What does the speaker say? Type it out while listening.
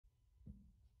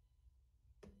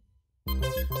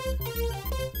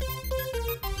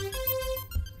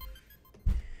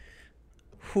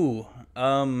Whew.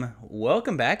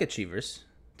 Welcome back, Achievers,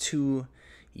 to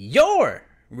your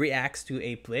reacts to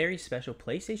a very special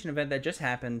PlayStation event that just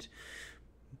happened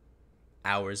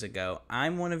hours ago.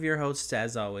 I'm one of your hosts,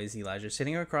 as always, Elijah,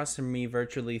 sitting across from me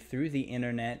virtually through the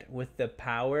internet with the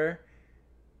power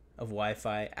of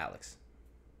Wi-Fi, Alex.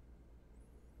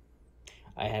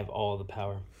 I have all the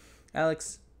power.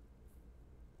 Alex,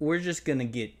 we're just gonna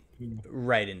get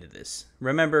right into this.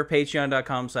 Remember,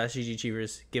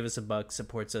 patreon.com/GGAchievers. Give us a buck,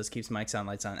 supports us, keeps Mike sound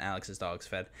lights on, Alex's dogs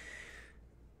fed.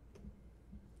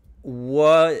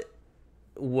 Okay,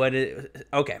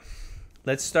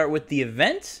 let's start with the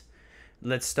event.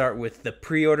 Let's start with the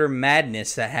pre-order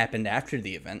madness that happened after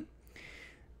the event.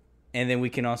 And then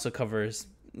we can also cover,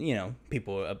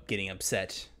 people getting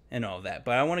upset and all of that.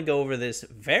 But I want to go over this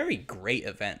very great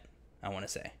event, I want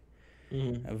to say.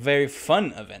 A very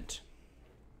fun event.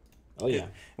 Oh, yeah.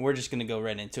 And we're just going to go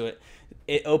right into it.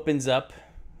 It opens up.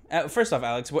 First off,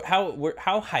 Alex, how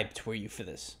hyped were you for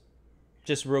this?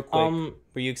 Just real quick.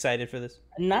 Were you excited for this?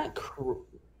 Not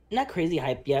crazy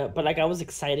hype yet, but like I was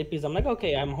excited because I'm like,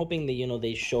 okay, I'm hoping that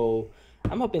they show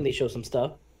some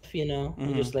stuff,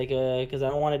 just like because I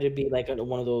don't want it to be like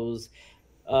one of those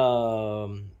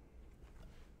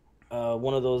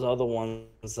other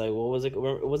ones, like what was it?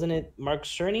 Wasn't it Mark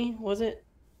Cerny? Was it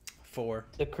 4?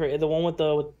 the one with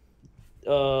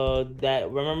that,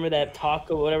 remember that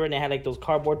talk or whatever, and they had like those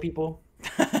cardboard people.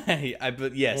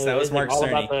 Yes, that was Mark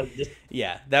Cerny.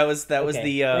 Yeah, that was okay.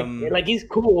 the like he's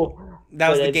cool. That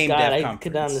was the game dev conference. I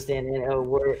could not understand a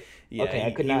word. Yeah, okay,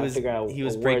 I could not figure out. He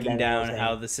was breaking down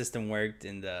how the system worked,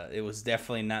 and it was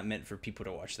definitely not meant for people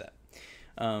to watch that.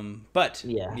 But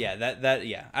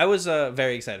yeah, I was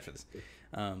very excited for this.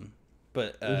 And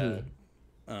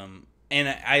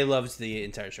I loved the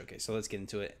entire showcase. So let's get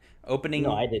into it. Opens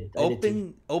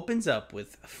up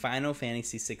with Final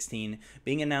Fantasy 16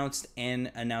 being announced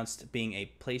being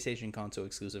a PlayStation console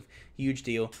exclusive. Huge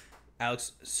deal.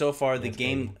 Alex, so far the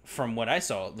game, from what I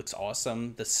saw, it looks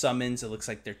awesome. The summons, it looks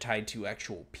like they're tied to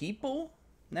actual people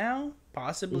now,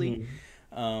 possibly.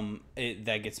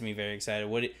 That gets me very excited.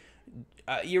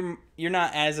 You're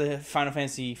not as a Final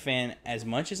Fantasy fan as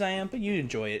much as I am, but you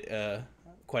enjoy it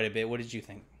quite a bit. What did you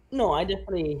think? No, I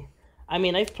definitely. I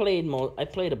mean, I played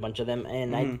a bunch of them,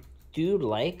 and I do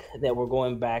like that we're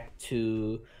going back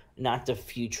to not the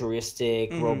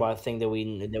futuristic robot thing that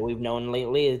we've known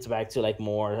lately. It's back to like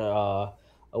more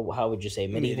how would you say,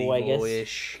 medieval, I guess.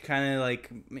 Medieval-ish, kind of like,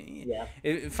 yeah.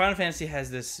 Final Fantasy has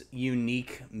this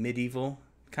unique medieval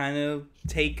kind of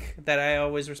take that I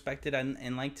always respected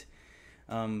and liked,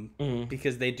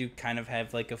 because they do kind of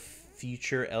have like a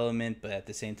future element, but at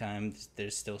the same time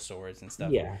there's still swords and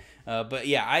stuff. But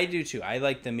yeah, I do too. I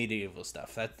like the medieval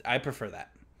stuff. I prefer that.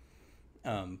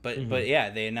 But yeah,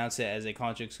 they announced it as a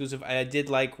console exclusive. I did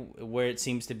like where it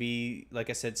seems to be, like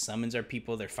I said, summons are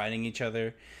people, they're fighting each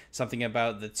other. Something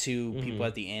about the two people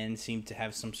at the end seem to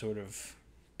have some sort of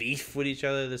beef with each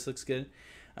other. This looks good.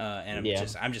 And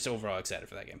I'm just overall excited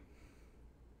for that game.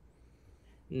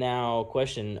 Now,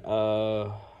 question,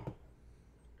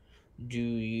 do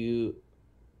you?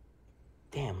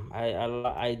 Damn,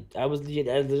 I was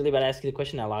literally about to ask you the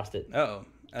question. I lost it. Oh,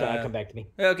 come back to me.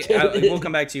 Okay, we'll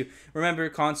come back to you. Remember,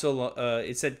 console.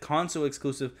 It said console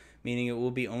exclusive, meaning it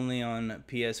will be only on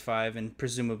PS5 and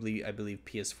presumably, I believe,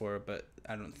 PS4. But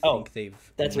I don't think they've.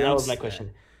 That was my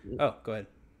question. Oh, go ahead.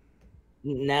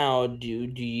 Now, do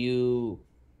you?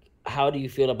 How do you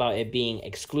feel about it being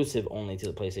exclusive only to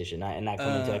the PlayStation and not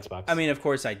coming to Xbox? I mean, of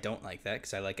course, I don't like that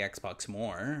because I like Xbox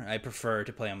more. I prefer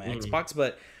to play on my Xbox,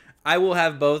 but I will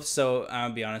have both. So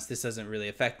I'll be honest, this doesn't really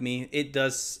affect me. It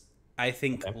does, I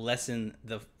think, lessen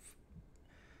the.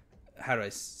 How do I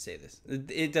say this?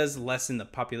 It does lessen the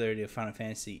popularity of Final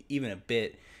Fantasy even a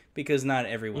bit because not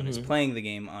everyone is playing the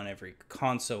game on every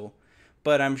console.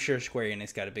 But I'm sure Square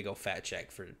Enix got a big old fat check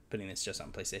for putting this just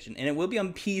on PlayStation, and it will be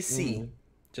on PC.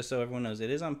 Just so everyone knows, it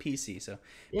is on PC. So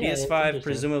PS5,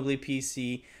 presumably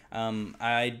PC.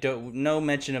 I don't no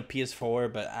mention of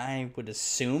PS4, but I would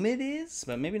assume it is,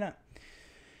 but maybe not.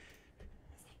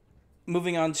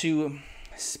 Moving on to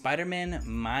Spider-Man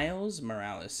Miles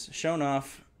Morales, shown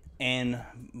off, and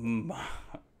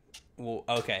well,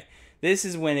 okay, this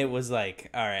is when it was like,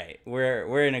 all right,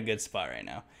 we're in a good spot right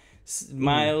now.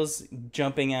 Miles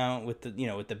jumping out with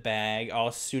the bag,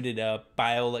 all suited up,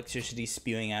 bioelectricity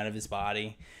spewing out of his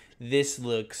body. This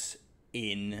looks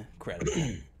incredible.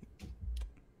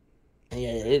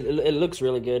 Yeah, it looks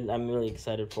really good. I'm really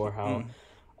excited for how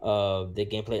the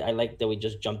gameplay. I like that we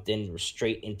just jumped in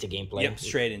straight into gameplay. Yep,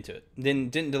 straight into it.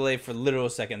 Didn't delay for a literal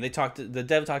second. The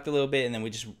dev talked a little bit, and then we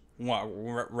just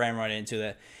ran right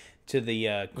into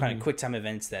the kind of quick time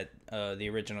events that the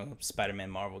original Spider-Man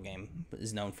Marvel game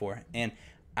is known for. And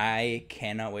I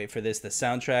cannot wait for this. The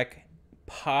soundtrack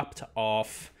popped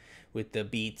off with the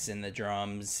beats and the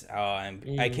drums.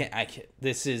 I can't.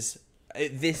 This is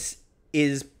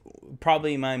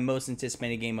probably my most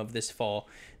anticipated game of this fall,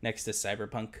 next to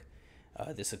Cyberpunk.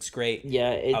 This looks great.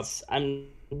 Yeah, I'm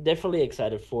definitely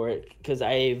excited for it because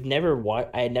I never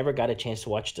got a chance to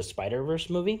watch the Spider-Verse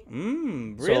movie.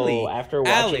 Really? So after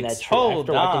watching Alex, watching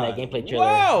that gameplay trailer,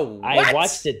 whoa, I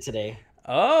watched it today.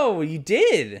 Oh, you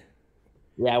did?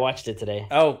 Yeah, I watched it today.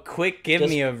 Oh, give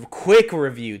me a quick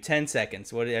review. 10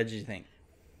 seconds. What did you think?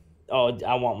 Oh,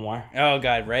 I want more. Oh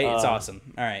God, right? It's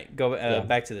awesome. All right, go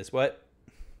back to this. What?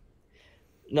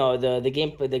 No, the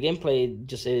gameplay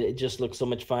just looks so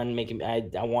much fun.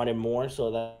 I wanted more,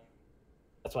 so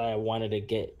that's why I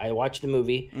watched the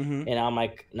movie, and I'm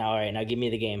like, now all right, now give me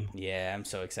the game. Yeah, I'm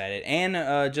so excited.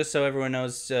 And just so everyone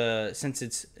knows, since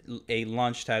it's a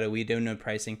launch title, we don't know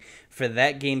pricing for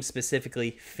that game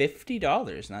specifically.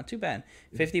 $50, not too bad.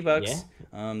 $50.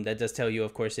 Yeah. That does tell you,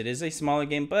 of course, it is a smaller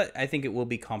game, but I think it will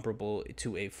be comparable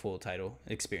to a full title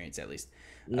experience at least.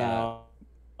 No.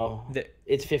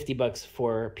 It's $50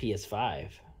 for PS5.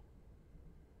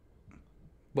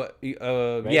 But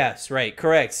right? Yes, right,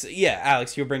 correct. So, yeah,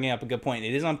 Alex, you're bringing up a good point.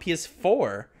 It is on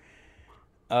PS4.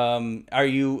 Are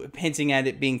you hinting at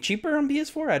it being cheaper on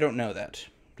PS4? I don't know that.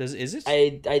 Is it?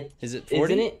 Is it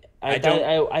 40? Isn't it?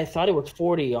 I thought it was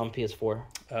 40 on PS4.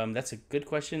 That's a good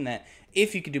question. That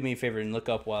if you could do me a favor and look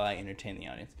up while I entertain the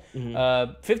audience.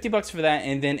 $50 for that,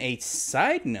 and then a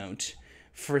side note.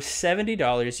 For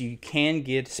 $70, you can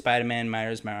get Spider-Man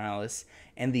Miles Morales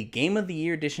and the Game of the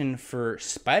Year edition for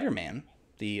Spider-Man,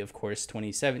 the, of course,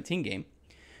 2017 game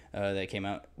that came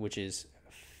out, which is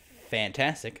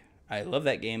fantastic. I love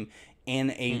that game.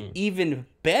 And a even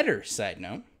better side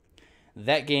note,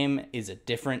 that game is a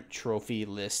different trophy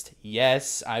list.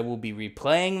 Yes, I will be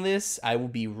replaying this. I will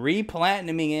be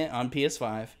re-platinuming it on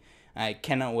PS5. I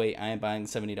cannot wait. I am buying the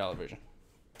 $70 version.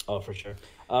 Oh, for sure.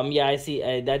 Yeah, I see.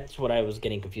 That's what I was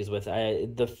getting confused with.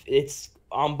 It's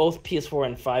on both PS4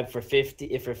 and 5 for 50,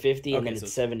 okay, and then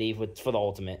it's 70 for the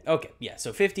Ultimate. Okay, yeah.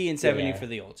 So 50 and 70 for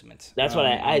the Ultimate. That's what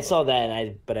I saw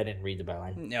that, but I didn't read the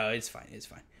byline. No, it's fine.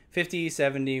 50,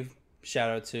 70. Shout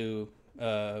out to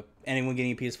anyone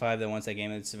getting a PS5 that wants that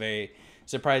game. It's very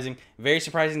surprising. Very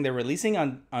surprising they're releasing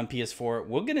on PS4.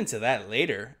 We'll get into that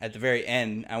later at the very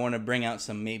end. I want to bring out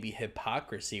some maybe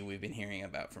hypocrisy we've been hearing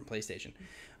about from PlayStation.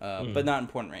 But not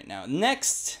important right now.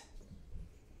 Next,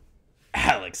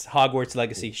 Alex, Hogwarts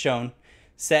Legacy shown.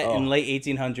 Set in late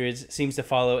 1800s. Seems to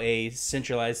follow a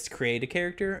centralized creative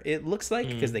character, it looks like,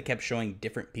 because they kept showing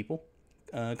different people.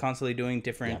 Constantly doing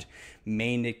different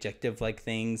main objective-like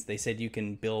things. They said you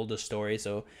can build a story.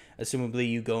 So, assumably,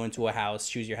 you go into a house,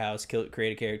 choose your house,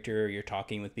 create a character, you're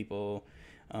talking with people,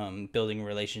 building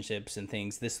relationships and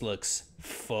things. This looks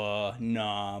phenomenal.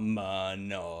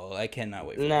 I cannot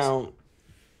wait for this.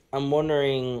 I'm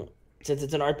wondering, since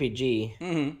it's an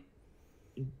RPG,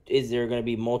 is there going to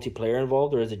be multiplayer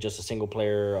involved, or is it just a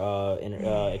single-player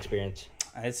experience?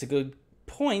 It's a good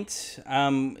point.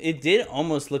 It did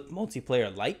almost look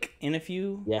multiplayer-like in a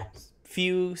few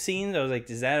scenes. I was like,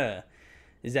 is that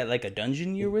like a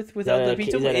dungeon you're with other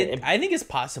people? I think it's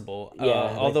possible.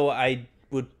 Although I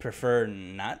would prefer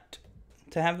not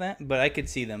to have that, but I could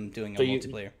see them doing a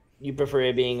multiplayer. You prefer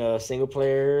it being a single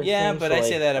player? Yeah, but I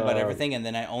say that about everything, and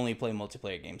then I only play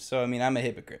multiplayer games. So I mean, I'm a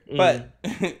hypocrite. But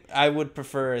I would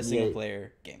prefer a single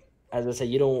player game. As I said,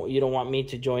 you don't want me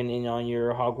to join in on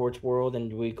your Hogwarts world,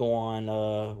 and we go on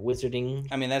wizarding.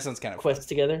 I mean, that sounds kind of quests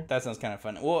together. That sounds kind of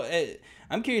fun. Well,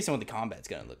 I'm curious on what the combat's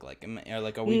gonna look like.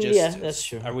 Are we just? Yeah, that's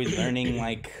true. Are we learning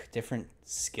like different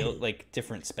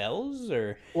different spells,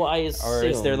 or? Well, I assume. Or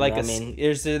is there like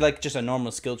is there like just a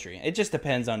normal skill tree? It just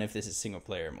depends on if this is single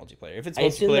player or multiplayer. If it's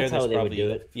multiplayer, there's probably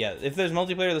if there's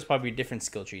multiplayer, there's probably different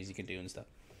skill trees you can do and stuff.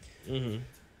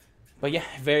 But yeah,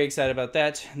 very excited about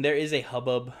that. There is a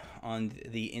hubbub on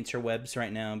the interwebs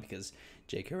right now because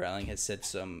J.K. Rowling has said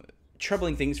some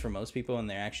troubling things for most people, and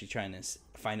they're actually trying to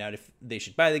find out if they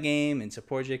should buy the game and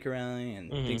support J.K. Rowling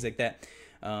and things like that.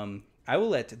 I will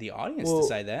let the audience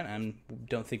decide that. I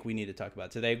don't think we need to talk about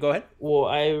it today. Go ahead. Well,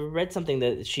 I read something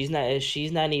that she's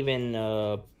not even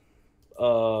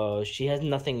she has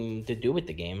nothing to do with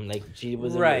the game. Like she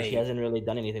Right. hasn't really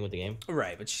done anything with the game.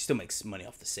 Right, but she still makes money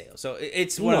off the sale. So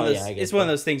it's one No, of those. yeah, I guess It's one of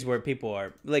so. those things where people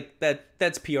are like that.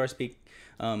 That's PR speak.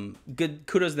 Good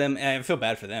kudos to them. And I feel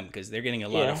bad for them because they're getting a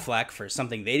lot of Yeah. flack for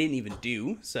something they didn't even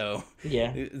do. So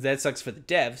Yeah. that sucks for the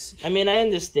devs. I mean, I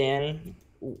understand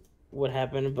what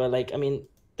happened, but like, I mean,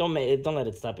 don't let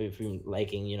it stop you from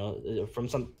liking. You know, from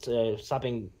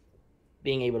stopping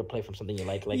being able to play from something you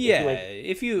like. Like, Yeah,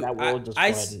 if you that world, just go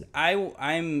ahead and.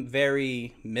 I'm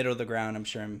very middle of the ground. I'm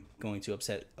sure I'm going to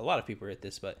upset a lot of people at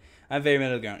this, but I'm very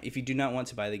middle of the ground. If you do not want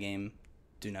to buy the game,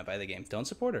 do not buy the game. Don't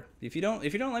support her. If you don't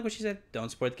like what she said, don't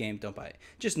support the game. Don't buy it.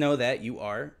 Just know that you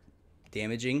are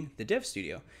damaging the dev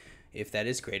studio. If that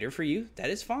is greater for you, that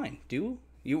is fine.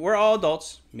 We're all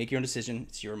adults. Make your own decision.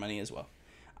 It's your money as well.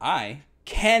 I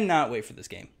cannot wait for this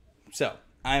game. So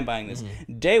I'm buying this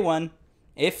day one.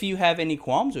 If you have any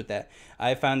qualms with that,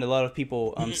 I found a lot of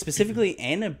people, specifically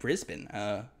Anna Brisbane,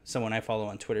 someone I follow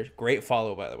on Twitter, great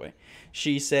follow by the way.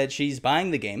 She said she's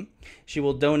buying the game. She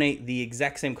will donate the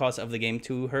exact same cost of the game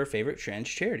to her favorite trans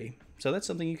charity. So that's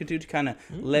something you could do to kind of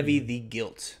levy the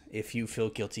guilt if you feel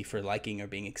guilty for liking or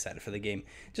being excited for the game.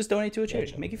 Just donate to a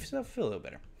charity. Make yourself feel a little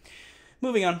better.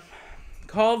 Moving on.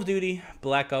 Call of Duty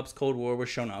Black Ops Cold War was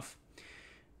shown off.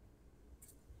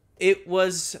 It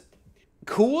was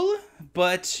cool,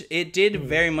 but it did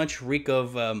very much reek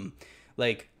of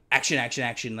like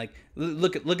action. Like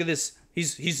look at this.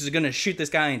 He's gonna shoot this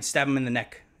guy and stab him in the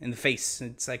neck, in the face.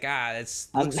 It's like that's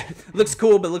looks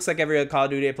cool, but looks like every other Call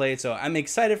of Duty I played. So I'm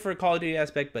excited for a Call of Duty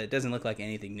aspect, but it doesn't look like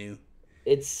anything new.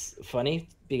 It's funny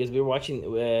because we were watching.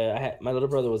 My little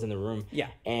brother was in the room. Yeah,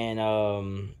 and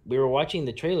we were watching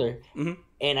the trailer, mm-hmm.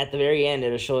 and at the very end,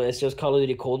 it shows Call of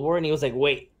Duty Cold War, and he was like,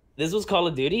 "Wait. This was Call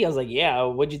of Duty?" I was like, "Yeah,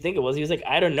 what'd you think it was?" He was like,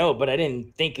 "I don't know, but I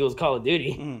didn't think it was Call of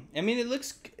Duty." Mm-hmm. I mean, it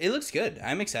looks good.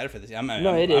 I'm excited for this. I'm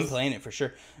playing it for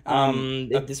sure.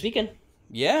 This weekend.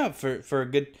 Yeah, for a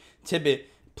good tidbit,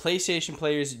 PlayStation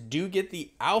players do get the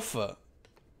alpha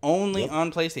only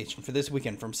on PlayStation for this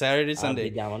weekend from Saturday to Sunday.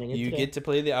 You get to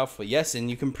play the alpha. Yes, and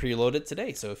you can preload it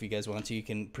today. So if you guys want to, you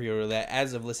can preorder that.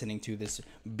 As of listening to this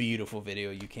beautiful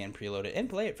video, you can preload it and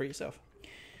play it for yourself.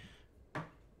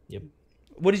 Yep.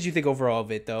 What did you think overall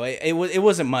of it, though? It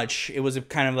wasn't much. It was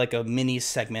kind of like a mini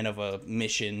segment of a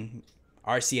mission.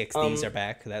 RCXDs are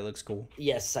back. That looks cool.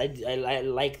 Yes, I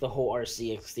like the whole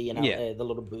RCXD and the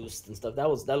little boost and stuff.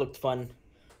 That looked fun.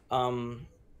 I'm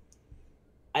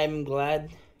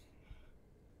glad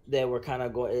that we're kind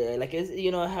of going like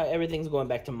how everything's going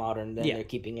back to modern. Then they're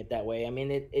keeping it that way. I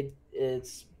mean,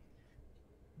 it's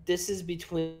this is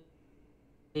between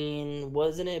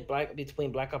wasn't it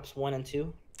between Black Ops 1 and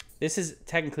 2? This is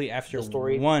technically after the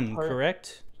story 1, part?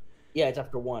 Correct? Yeah, it's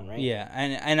after 1, right? Yeah,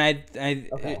 and I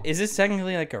okay. Is this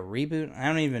technically like a reboot? I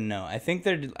don't even know. I think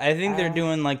they're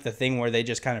doing like the thing where they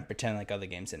just kind of pretend like other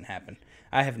games didn't happen.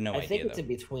 I have no idea. I think it's in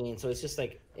between, so it's just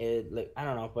like I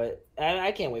don't know, but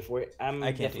I can't wait for it. I'm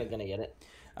definitely gonna get it.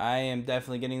 I am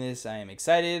definitely getting this. I am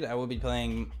excited. I will be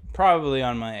playing probably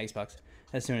on my Xbox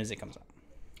as soon as it comes out.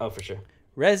 Oh, for sure.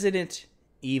 Resident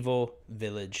Evil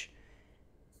Village.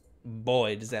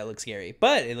 Boy, does that look scary,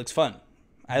 but it looks fun.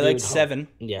 I like 7.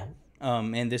 Yeah.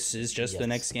 And this is just the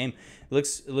next game. It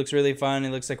looks really fun.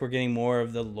 It looks like we're getting more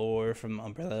of the lore from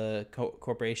Umbrella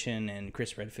Corporation and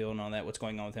Chris Redfield and all that. What's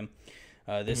going on with him?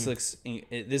 This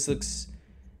looks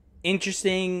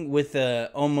interesting with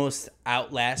a almost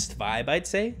Outlast vibe, I'd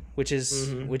say, which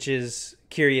is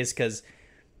curious because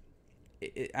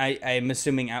I'm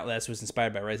assuming Outlast was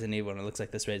inspired by Resident Evil, and it looks like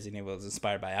this Resident Evil is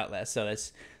inspired by Outlast. So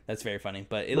that's very funny.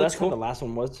 But it looks cool. That's how the last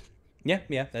one was. Yeah,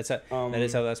 that is how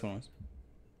the last one was.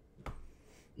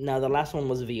 Now the last one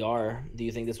was VR. Do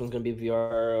you think this one's gonna be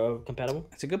VR compatible?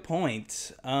 That's a good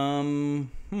point.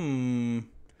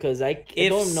 Because I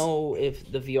don't know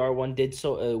if the VR one did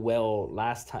so well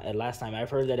last time. I've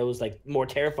heard that it was like more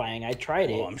terrifying. I tried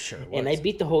it. Oh, I'm sure it was. And I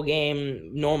beat the whole game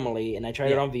normally, and I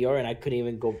tried it on VR, and I couldn't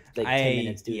even go like 10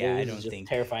 minutes. Dude, yeah, it was just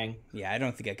terrifying. Yeah, I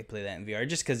don't think I could play that in VR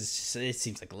just because it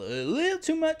seems like a little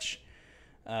too much.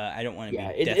 I don't want to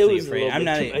be deathly afraid. I'm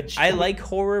not. I like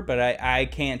horror, but I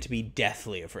can't be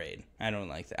deathly afraid. I don't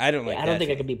like that. I don't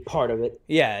think I could be part of it.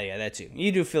 Yeah, that too.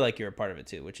 You do feel like you're a part of it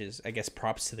too, which is, I guess,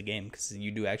 props to the game because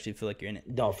you do actually feel like you're in it.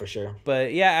 No, for sure.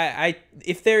 But yeah, I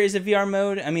if there is a VR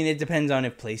mode, I mean, it depends on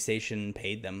if PlayStation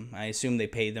paid them. I assume they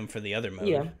paid them for the other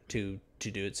mode to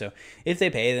do it. So if they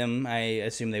pay them, I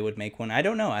assume they would make one. I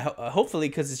don't know. Hopefully,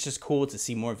 because it's just cool to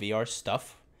see more VR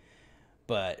stuff.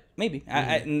 But maybe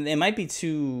it might be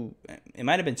too. It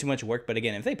might have been too much work. But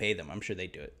again, if they pay them, I'm sure they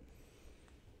do it.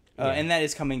 And that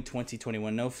is coming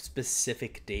 2021. No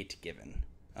specific date given.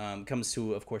 Comes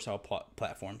to, of course, all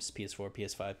platforms: PS4,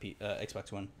 PS5,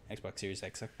 Xbox One, Xbox Series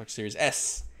X, Xbox Series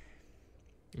S.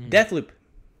 Deathloop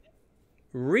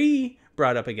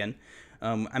brought up again.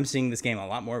 I'm seeing this game a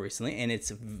lot more recently, and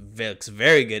looks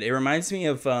very good. It reminds me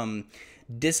of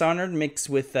Dishonored mixed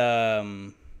with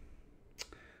Hitman.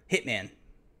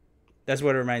 That's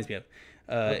what it reminds me of.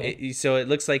 So it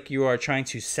looks like you are trying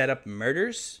to set up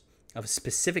murders of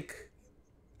specific,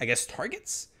 I guess,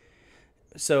 targets.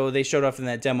 So they showed off in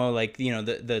that demo, like,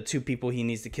 the two people he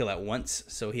needs to kill at once.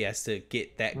 So he has to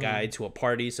get that guy to a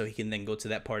party so he can then go to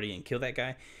that party and kill that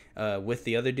guy with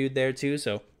the other dude there too.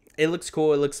 So it looks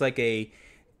cool. It looks like a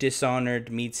Dishonored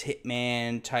meets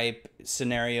Hitman type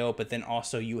scenario. But then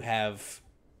also you have,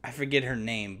 I forget her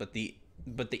name, but the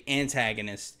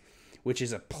antagonist, which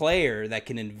is a player that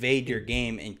can invade your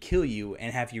game and kill you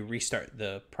and have you restart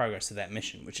the progress of that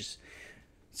mission, which is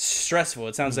stressful.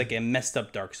 It sounds like a messed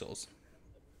up Dark Souls.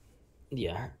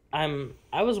 Yeah, I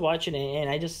was watching it, and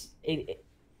I just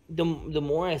the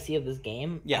more I see of this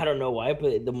game, I don't know why,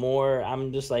 but the more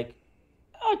I'm just like,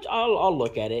 I'll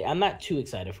look at it. I'm not too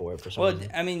excited for it for some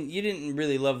reason. I mean, you didn't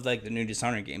really love like the new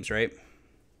Dishonored games, right?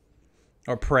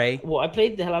 Or Prey? Well, I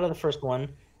played the hell out of the first one.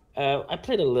 I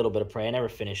played a little bit of Prey. I never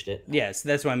finished it. Yes,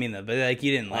 that's what I mean though. But like,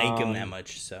 you didn't like them that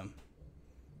much, so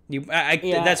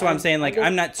that's why I'm saying, like,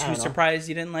 I'm not too surprised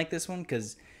you didn't like this one,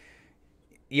 because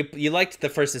you liked the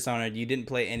first Dishonored, you didn't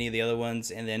play any of the other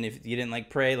ones, and then if you didn't like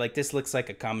Prey, like, this looks like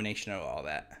a combination of all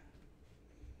that.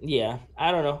 Yeah,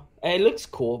 I don't know. It looks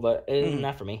cool, but it's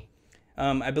not for me.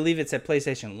 I believe it's a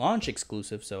PlayStation launch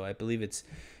exclusive, so I believe it's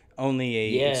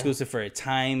only exclusive for a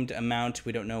timed amount.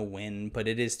 We don't know when, but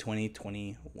it is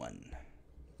 2021.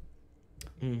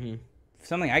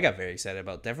 Something I got very excited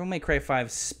about: Devil May Cry 5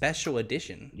 Special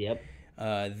Edition. Yep.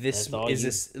 This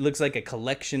looks like a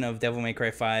collection of Devil May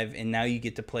Cry 5, and now you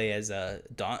get to play as not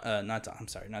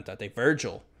Dante,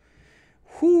 Virgil.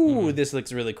 Whoo, this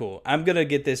looks really cool. I'm gonna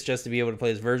get this just to be able to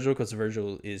play as Virgil, because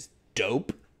Virgil is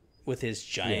dope with his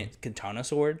giant katana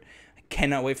sword. I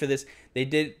cannot wait for this. They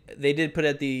did put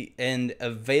at the end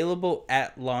available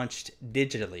at launch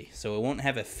digitally, so it won't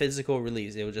have a physical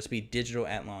release. It will just be digital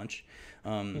at launch,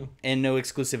 and no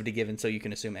exclusivity given. So you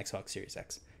can assume Xbox Series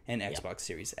X and Xbox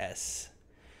Series S.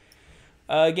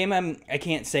 Game I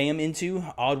can't say I'm into,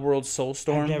 Oddworld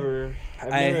Soulstorm.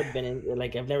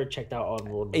 I've never checked out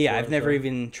Oddworld before, I've never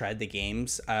even tried the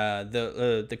games.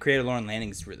 The creator Lauren Lanning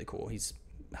is really cool. He's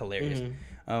hilarious.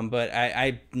 But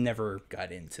I never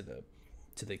got into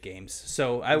the games.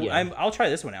 So I'll try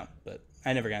this one out, but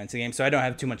I never got into the game, so I don't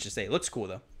have too much to say. It looks cool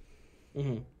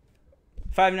though.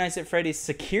 Five Nights at Freddy's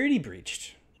Security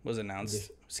Breached was announced.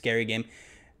 Scary game.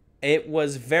 It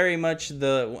was very much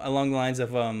along the lines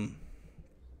of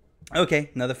okay,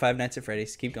 another Five Nights at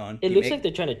Freddy's. Keep going. It looks like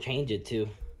they're trying to change it too.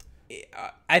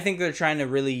 I think they're trying to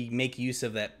really make use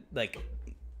of that,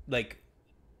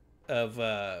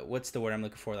 what's the word I'm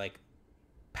looking for? Like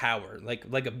power,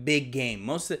 like a big game.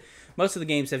 Most of the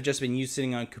games have just been you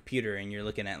sitting on a computer and you're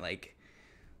looking at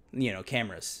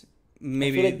cameras.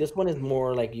 Maybe I feel like this one is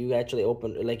more like you actually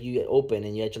open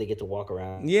and you actually get to walk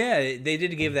around. Yeah, they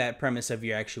did give that premise of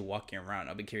you're actually walking around.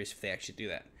 I'll be curious if they actually do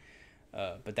that.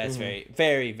 But that's very,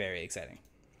 very, very exciting.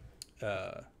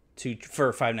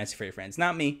 For Five Nights at Freddy's fans,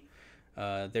 not me.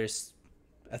 There's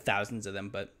thousands of them,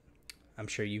 but I'm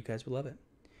sure you guys will love it.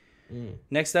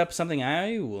 Next up, something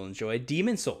I will enjoy: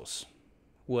 Demon Souls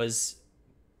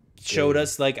showed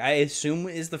us, like, I assume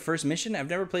is the first mission. I've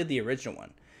never played the original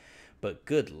one, but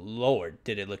good lord,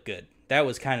 did it look good! That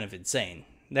was kind of insane.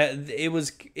 That it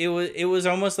was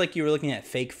almost like you were looking at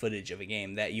fake footage of a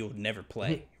game that you would never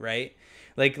play, right?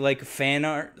 Like fan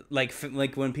art, like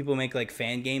when people make like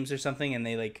fan games or something, and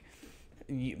they like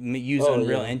use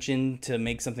Unreal Engine to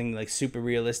make something like super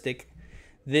realistic.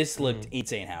 This looked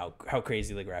insane. How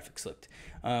crazy the graphics looked,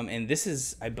 and this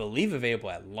is, I believe, available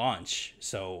at launch.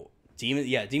 So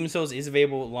Demon Souls is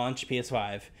available at launch,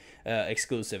 PS5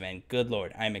 exclusive, and good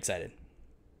lord, I'm excited.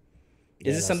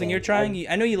 Is this something you're trying?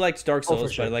 I know you liked Dark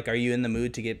Souls, but like, are you in the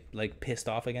mood to get like pissed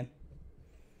off again?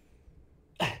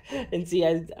 And see,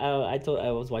 I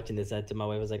was watching this to my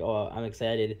wife. I was like, "Oh, I'm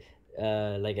excited."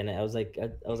 And I was like,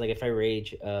 if I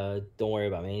rage, don't worry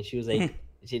about me. And she was like,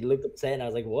 she looked upset, and I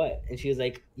was like, "What?" And she was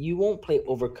like, "You won't play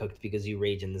Overcooked because you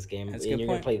rage in this game, and you're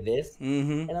gonna play this."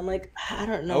 And I'm like, I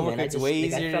don't know, man. Overcooked's way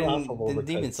easier than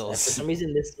Demon Souls. For some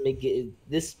reason,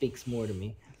 this speaks more to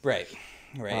me. Right.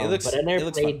 But I never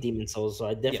played Demon Souls, so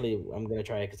I'm gonna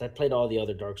try it because I played all the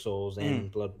other Dark Souls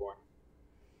and Bloodborne.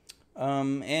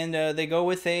 And they go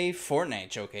with a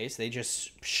Fortnite showcase. They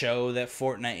just show that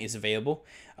Fortnite is available.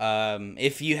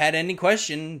 If you had any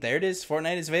question, there it is.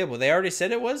 Fortnite is available. They already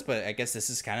said it was, but I guess this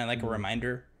is kind of like a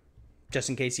reminder, just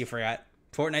in case you forgot.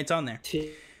 Fortnite's on there.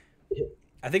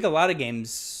 I think a lot of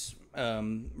games,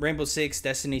 Rainbow Six,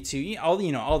 Destiny 2,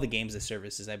 all the games and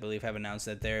services, I believe, have announced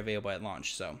that they're available at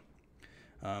launch. So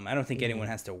I don't think anyone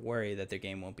has to worry that their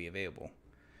game won't be available.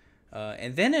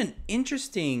 And then an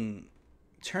interesting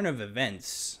turn of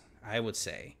events, I would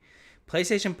say.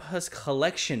 PlayStation Plus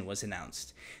Collection was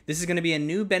announced. This is going to be a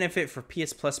new benefit for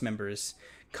PS Plus members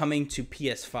coming to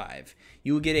PS5.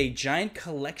 You will get a giant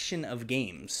collection of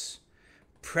games,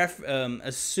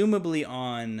 assumably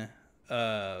on,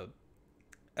 I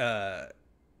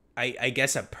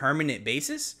guess, a permanent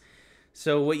basis.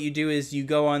 So what you do is you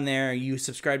go on there, you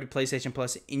subscribe to PlayStation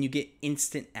Plus, and you get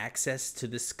instant access to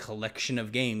this collection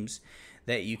of games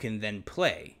that you can then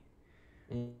play.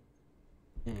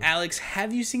 Alex,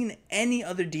 have you seen any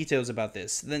other details about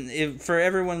this? Then, for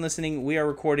everyone listening, we are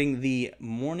recording the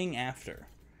morning after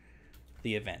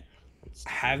the event.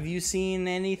 Have you seen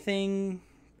anything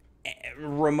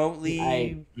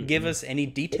remotely give us any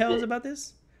details about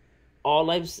this?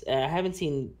 I haven't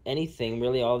seen anything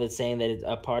really. All that's saying that it's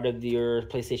a part of your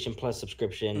PlayStation Plus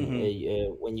subscription.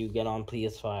 When you get on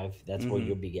PS5, that's what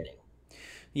you'll be getting.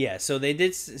 Yeah, so they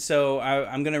did. So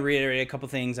I'm going to reiterate a couple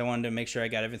things. I wanted to make sure I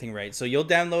got everything right. So you'll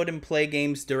download and play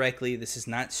games directly. This is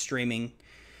not streaming.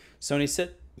 Sony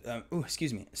said,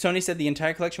 Sony said the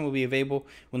entire collection will be available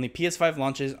when the PS5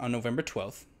 launches on November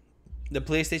 12th. The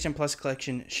PlayStation Plus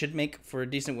collection should make for a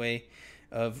decent way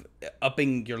of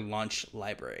upping your launch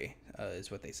library,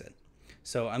 is what they said.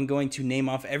 So I'm going to name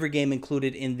off every game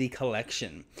included in the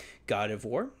collection. God of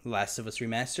War, Last of Us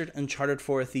Remastered, Uncharted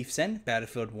 4: A Thief's End,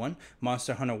 Battlefield 1,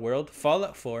 Monster Hunter World,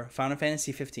 Fallout 4, Final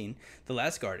Fantasy 15, The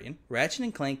Last Guardian,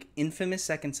 Ratchet & Clank, Infamous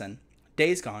Second Son,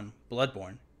 Days Gone,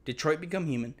 Bloodborne, Detroit Become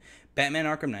Human, Batman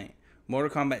Arkham Knight, Mortal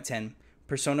Kombat 10,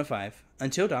 Persona 5,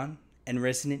 Until Dawn, and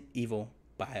Resident Evil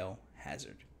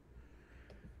Biohazard.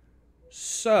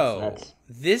 So,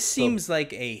 this seems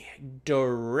like a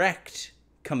direct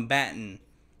combatant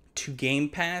to Game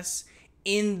Pass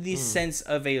in the sense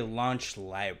of a launch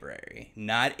library,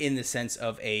 not in the sense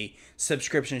of a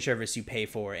subscription service you pay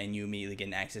for and you immediately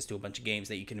get access to a bunch of games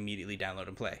that you can immediately download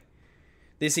and play.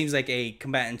 This seems like a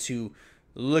combatant to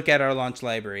look at our launch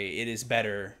library. It is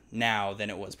better now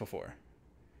than it was before.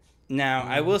 Now,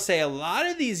 I will say a lot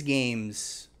of these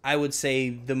games, I would say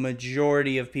the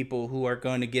majority of people who are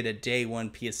going to get a day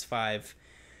one PS5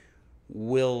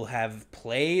 will have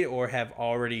played or have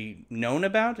already known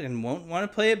about and won't want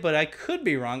to play it, but I could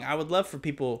be wrong. I would love for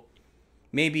people,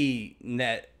 maybe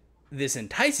that this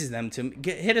entices them to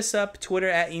hit us up, Twitter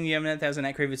at EMU9000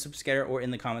 at Craven Subscatter, or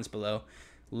in the comments below.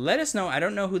 Let us know. I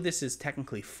don't know who this is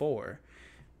technically for,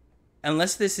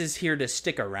 unless this is here to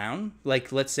stick around,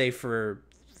 like let's say for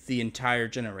the entire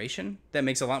generation. That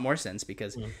makes a lot more sense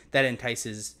because that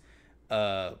entices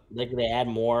like they add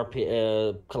more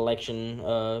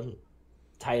collection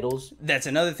titles. That's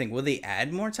another thing. Will they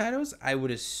add more titles? I would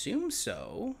assume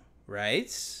so,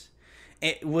 right?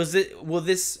 Will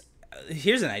this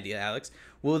here's an idea, Alex.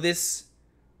 Will this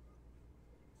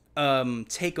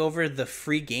take over the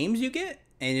free games you get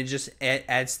and it just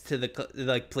adds to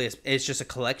the place? It's just a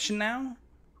collection now?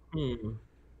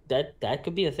 That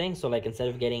could be a thing. So like instead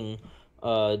of getting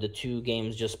the 2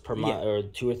 games just per month or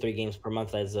 2 or 3 games per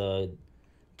month as a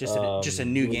just a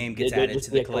new game gets added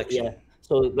to the collection.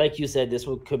 So like you said, this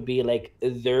could be like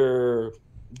their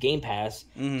Game Pass.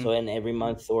 So in every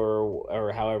month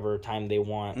or however time they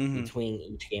want between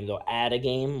each game, they'll add a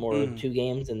game or 2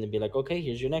 games and they'll be like, okay,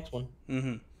 here's your next one.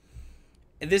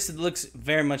 This looks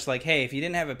very much like, hey, if you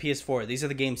didn't have a PS4, these are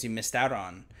the games you missed out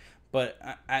on. But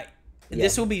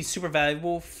this will be super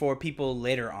valuable for people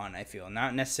later on, I feel.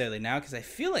 Not necessarily now, because I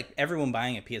feel like everyone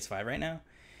buying a PS5 right now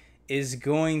is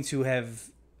going to have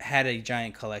had a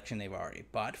giant collection they've already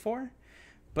bought for.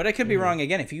 But I could be wrong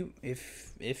again.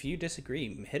 If you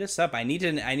disagree, hit us up. I need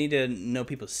to know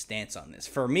people's stance on this.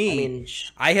 For me,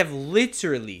 I have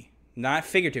literally, not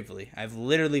figuratively, I've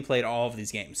literally played all of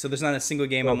these games. So there's not a single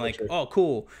game I'm like, oh,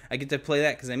 cool, I get to play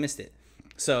that because I missed it.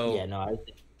 So yeah, no, I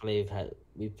think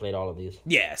we've played all of these.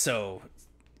 Yeah. So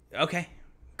okay,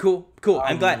 cool.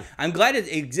 I'm glad it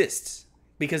exists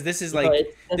because this is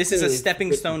like this is a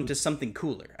stepping stone to something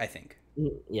cooler, I think.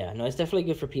 Yeah, no, it's definitely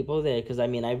good for people that, because I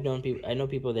mean, I know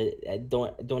people that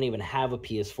don't even have a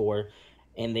PS4,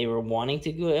 and they were wanting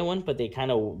to get one, but they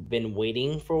kind of been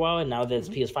waiting for a while. And now that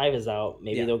PS5 is out,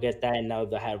 maybe they'll get that, and now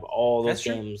they'll have all those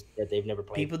games that they've never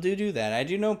played. People do that. I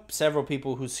do know several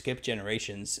people who skip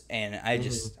generations, and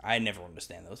I never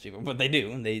understand those people, but they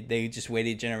do. They just wait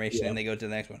a generation and they go to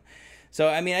the next one. So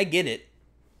I mean, I get it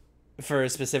for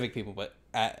specific people, but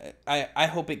I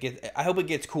hope it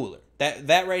gets cooler.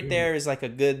 That right there is like a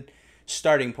good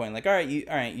starting point. Like, all right,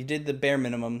 you did the bare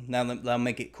minimum. Now I'll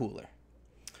make it cooler.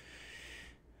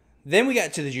 Then we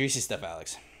got to the juicy stuff,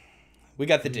 Alex. We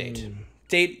got the date.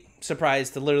 Date, surprise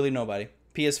to literally nobody.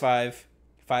 PS5,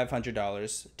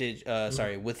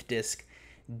 $500. With disc,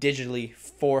 digitally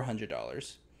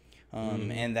 $400.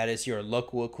 And that is your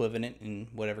local equivalent in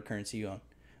whatever currency you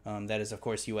own. That is, of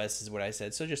course, US is what I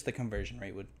said. So just the conversion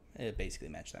rate would basically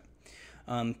match that.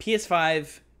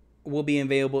 PS5 will be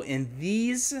available in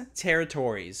these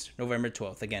territories November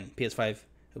 12th. Again, PS5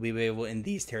 will be available in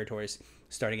these territories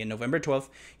starting in November 12th.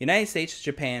 United States,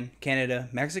 Japan, Canada,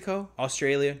 Mexico,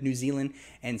 Australia, New Zealand,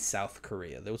 and South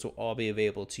Korea. Those will all be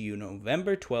available to you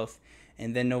November 12th.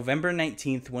 And then November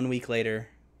 19th, 1 week later,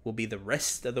 will be the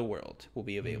rest of the world will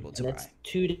be available to buy.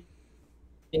 2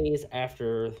 days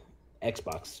after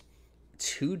Xbox.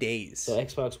 2 days. So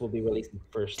Xbox will be releasing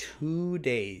first. 2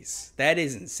 days. That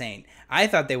is insane. I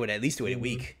thought they would at least wait a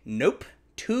week. Nope.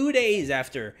 2 days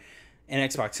after an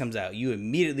Xbox comes out, you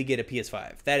immediately get a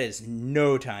PS5. That is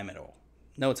no time at all.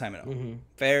 No time at all.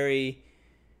 Very...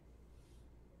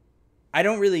 I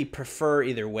don't really prefer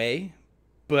either way,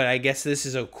 but I guess this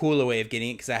is a cooler way of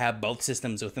getting it because I have both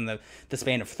systems within the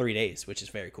span of 3 days, which is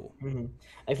very cool.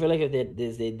 I feel like if they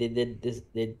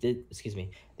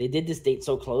did this date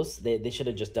so close, they should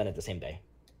have just done it the same day.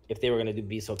 If they were gonna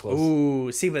be so close. Ooh,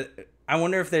 see, but I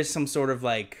wonder if there's some sort of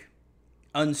like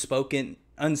unspoken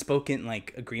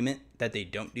like agreement that they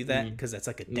don't do that because that's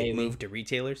like a dick move to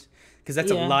retailers because that's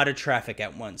a lot of traffic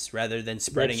at once rather than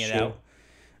spreading it out.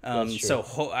 So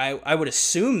I would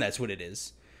assume that's what it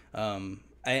is.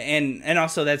 And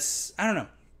also that's, I don't know.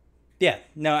 Yeah,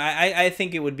 no, I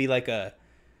think it would be like,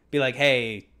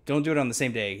 hey, don't do it on the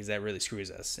same day because that really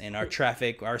screws us. And our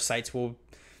traffic, our sites will,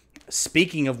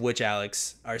 speaking of which,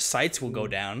 Alex, our sites will go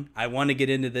down. I want to get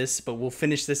into this, but we'll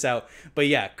finish this out. But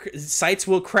yeah, sites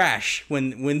will crash when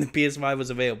the PS5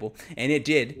 was available. And it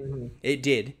did. It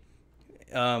did.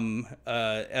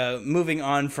 Moving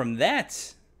on from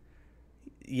that,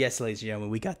 yes, ladies and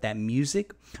gentlemen, we got that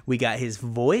music. We got his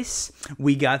voice.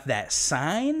 We got that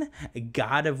sign.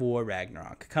 God of War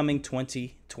Ragnarok coming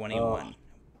 2021.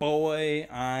 Boy,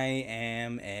 I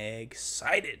am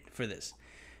excited for this.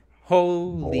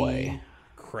 Holy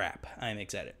crap. I'm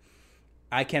excited.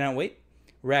 I cannot wait.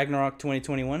 Ragnarok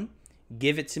 2021.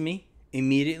 Give it to me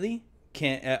immediately.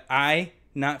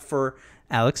 Not for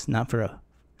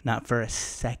a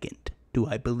second do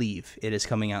I believe it is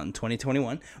coming out in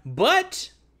 2021,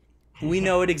 but we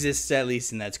know it exists at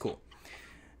least, and that's cool.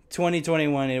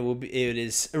 2021, it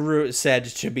is said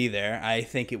to be there. I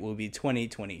think it will be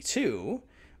 2022,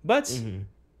 but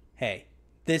hey,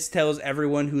 this tells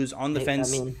everyone who's on the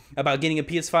fence about getting a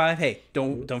PS5, hey,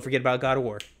 don't forget about God of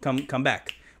War. Come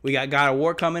back. We got God of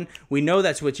War coming. We know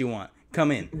that's what you want.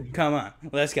 Come in. Come on.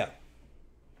 Let's go.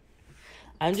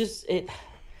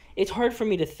 It's hard for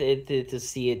me to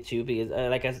see it too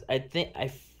because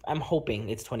I'm hoping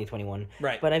it's 2021.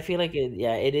 Right. But I feel like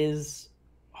it is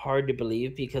hard to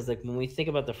believe because like when we think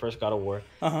about the first God of War,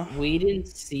 we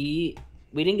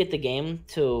didn't get the game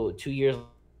till 2 years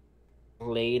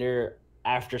later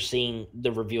after seeing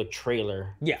the reveal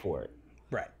trailer for it.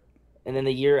 Right. And then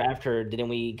the year after, didn't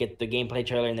we get the gameplay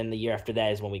trailer? And then the year after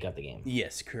that is when we got the game.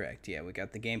 Yes, correct. Yeah, we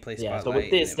got the gameplay spotlight. Yeah, so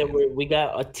with this, we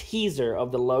got a teaser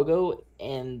of the logo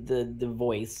and the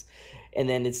voice. And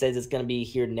then it says it's going to be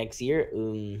here next year.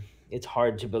 It's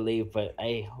hard to believe, but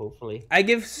hopefully. I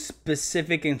give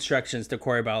specific instructions to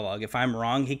Corey Balog. If I'm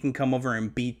wrong, he can come over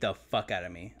and beat the fuck out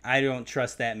of me. I don't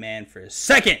trust that man for a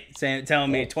second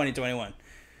telling me 2021.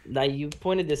 Now, you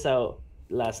pointed this out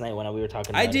last night when we were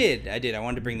talking about I did. I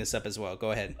wanted to bring this up as well.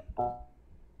 Go ahead.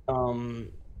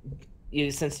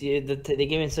 Since they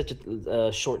gave it such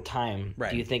a short time,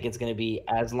 do you think it's going to be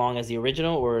as long as the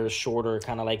original or shorter,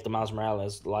 kind of like the Miles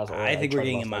Morales? I think we're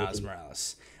getting a Miles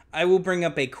Morales. I will bring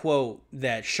up a quote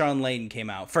that Sean Layden came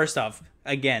out. First off,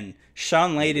 again,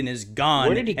 Sean Layden is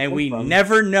gone, and we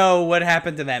never know what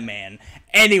happened to that man.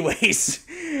 Anyways,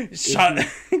 Sean,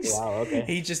 wow, okay.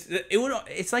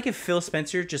 It's like if Phil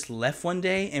Spencer just left one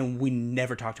day and we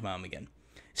never talked about him again.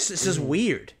 This is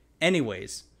weird.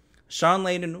 Anyways, Sean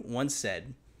Layden once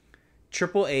said,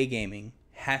 "AAA gaming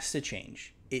has to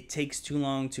change. It takes too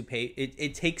long to pay.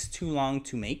 It takes too long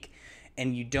to make,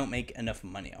 and you don't make enough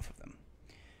money off of them."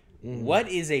 What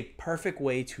is a perfect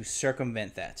way to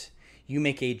circumvent that? You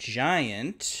make a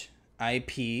giant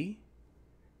IP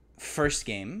first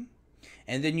game,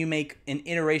 and then you make an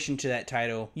iteration to that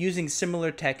title using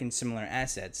similar tech and similar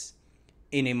assets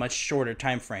in a much shorter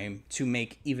time frame to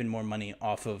make even more money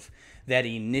off of that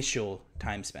initial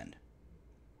time spend.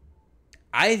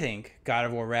 I think God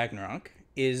of War Ragnarok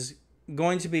is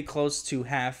going to be close to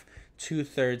half,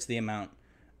 2/3 the amount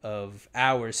of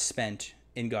hours spent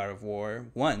in God of War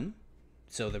 1,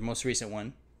 so the most recent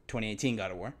one, 2018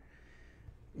 God of War,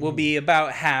 will be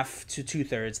about half to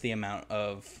 2/3 the amount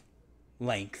of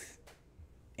length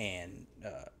and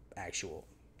actual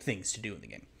things to do in the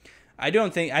game. I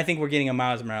think we're getting a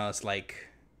Miles Morales like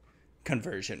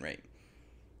conversion rate.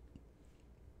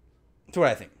 That's what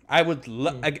I think.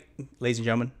 Ladies and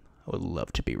gentlemen, I would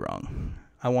love to be wrong.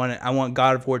 I want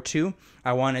God of War 2.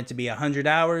 I want it to be 100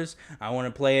 hours. I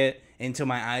want to play it until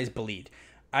my eyes bleed.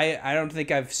 I don't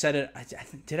think I've said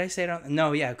it. Did I say it on?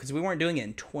 No, yeah, because we weren't doing it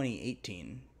in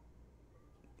 2018.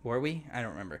 Were we? I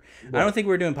don't remember. What? I don't think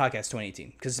we were doing podcast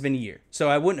 2018 because it's been a year. So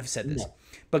I wouldn't have said this. No.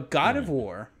 But God of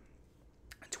War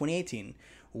 2018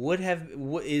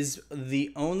 is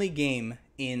the only game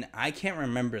in, I can't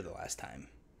remember the last time,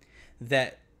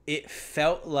 that it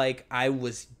felt like I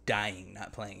was dying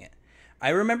not playing it. I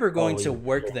remember going to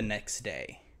work the next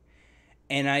day,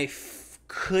 and I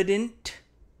couldn't.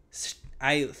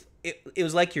 It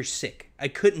was like you're sick. I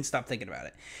couldn't stop thinking about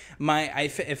it.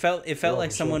 It felt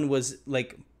like someone was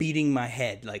like beating my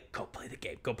head, like, go play the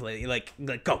game, go play, like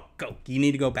go. You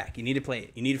need to go back. You need to play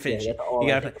it. You need to finish it. You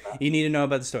gotta play. You need to know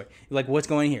about the story. Like, what's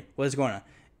going here? What's going on?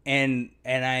 And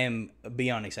I am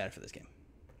beyond excited for this game.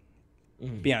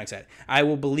 Beyond excited. I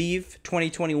will believe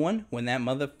 2021 when that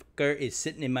motherfucker is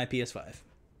sitting in my PS5.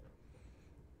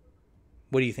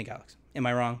 What do you think, Alex? Am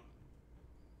I wrong?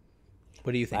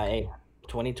 What do you think?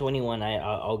 2021.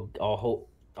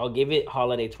 I'll give it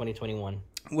holiday 2021.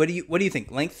 What do you think?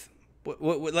 Length?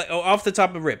 What like, off the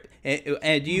top of rip?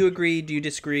 And do you agree? Do you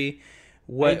disagree?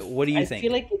 What do you think? I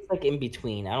feel like it's like in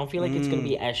between. I don't feel like it's gonna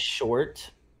be as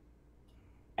short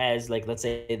as, like, let's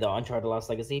say the Uncharted Lost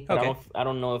Legacy, but okay. I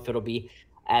don't know if it'll be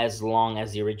as long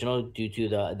as the original due to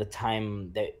the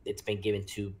time that it's been given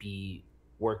to be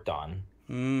worked on.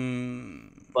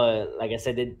 But like I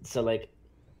said,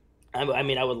 I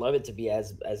mean, I would love it to be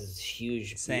as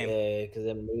huge. Same. Because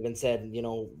they even said,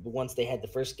 once they had the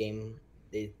first game,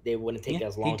 they wouldn't take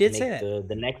as long to make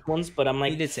the next ones. But I'm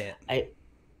like, he did say it.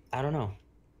 I don't know.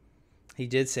 He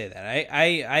did say that.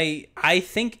 I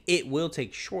think it will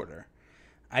take shorter.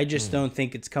 I just don't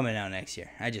think it's coming out next year.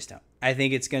 I just don't. I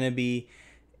think it's going to be,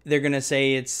 they're going to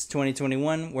say it's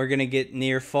 2021. We're going to get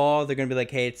near fall. They're going to be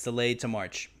like, hey, it's delayed to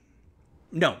March.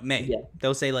 No, May. Yeah.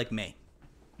 They'll say like May.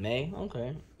 May?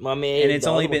 Okay. Well, I mean, and it's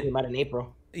only been came out in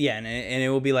April. Yeah, and it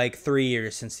will be like 3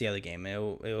 years since the other game. It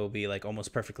will be like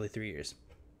almost perfectly 3 years.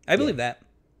 I believe that.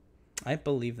 I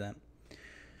believe that.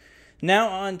 Now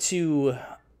on to,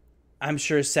 I'm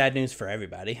sure, sad news for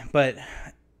everybody, but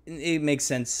it makes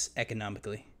sense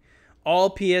economically.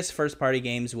 All PS first-party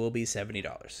games will be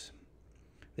 $70.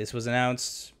 This was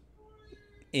announced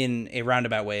in a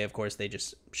roundabout way. Of course, they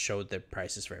just showed the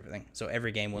prices for everything. So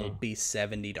every game will be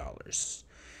 $70.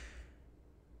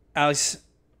 Alex,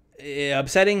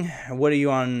 upsetting? What are you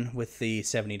on with the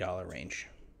 $70 range?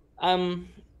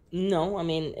 No, I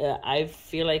mean, I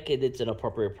feel like it's an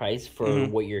appropriate price for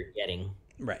what you're getting.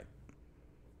 Right.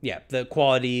 Yeah, the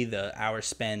quality, the hours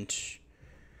spent.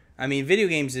 I mean, video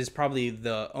games is probably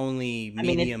the only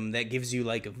medium that gives you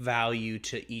like value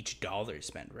to each dollar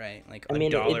spent, right? Like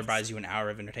 $1 buys you an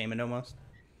hour of entertainment almost.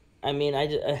 I mean,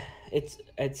 it's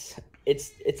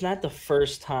not the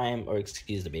first time, or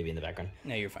excuse the baby in the background.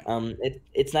 No, you're fine.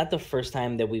 It's not the first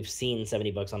time that we've seen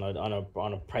 $70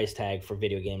 on a price tag for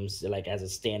video games, like as a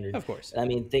standard. Of course. I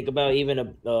mean, think about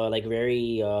even like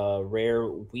very rare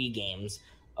Wii games.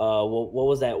 What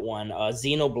was that one?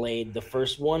 Xenoblade, the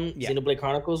first one, Xenoblade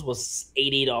Chronicles, was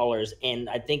 $80, and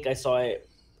I think I saw it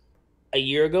a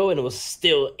year ago, and it was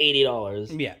still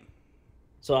 $80. Yeah.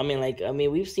 So I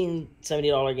mean, we've seen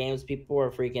 $70 games. People are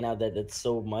freaking out that that's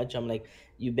so much. I'm like,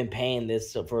 you've been paying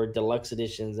this for deluxe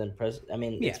editions and press. I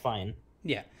mean, it's fine.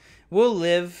 Yeah,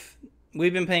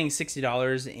 we've been paying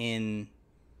 $60 in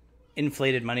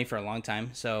inflated money for a long time.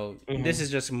 So this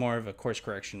is just more of a course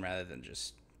correction rather than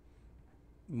just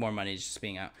more money just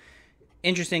being out.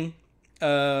 Interesting.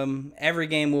 Every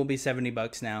game will be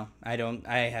 $70 now.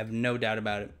 I have no doubt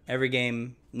about it. Every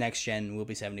game next gen will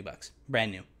be $70,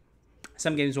 brand new.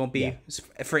 Some games won't be. Yeah.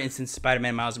 For instance,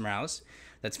 Spider-Man Miles Morales,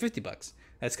 that's $50.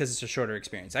 That's because it's a shorter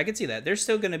experience. I can see that. There's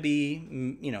still going to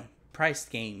be, priced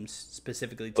games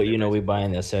specifically to But their you know price. we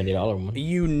buying that $70 one.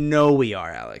 You know we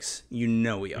are, Alex. You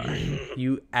know we are.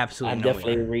 You absolutely I'm know we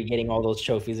definitely are. re-getting all those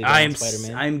trophies again on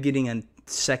Spider-Man. I'm getting a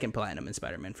second platinum in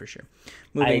Spider-Man for sure.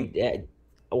 Moving.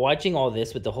 Watching all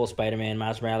this with the whole Spider-Man,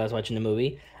 Miles Morales, watching the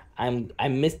movie, I'm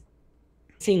missing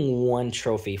one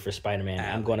trophy for Spider-Man.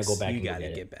 Alex, I'm going to go back you and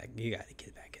gotta get back. You gotta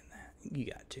get back in that.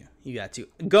 You got to.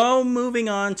 Go moving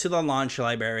on to the launch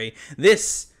library.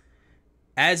 This,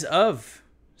 as of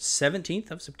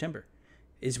 17th of September,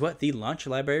 is what the launch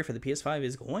library for the PS5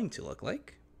 is going to look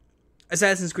like.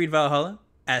 Assassin's Creed Valhalla,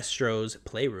 Astro's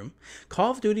Playroom,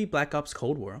 Call of Duty Black Ops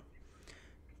Cold War,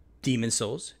 Demon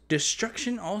Souls,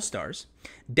 Destruction All-Stars,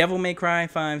 Devil May Cry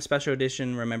 5 Special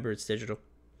Edition, remember it's digital,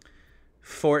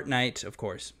 Fortnite, of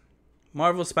course,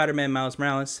 Marvel Spider-Man Miles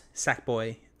Morales,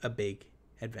 Sackboy, A Big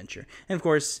Adventure, and of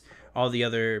course, all the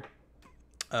other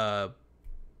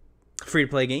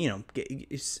free-to-play game, you know,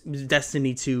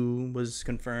 Destiny 2 was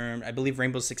confirmed. I believe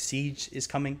Rainbow Six Siege is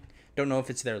coming. Don't know if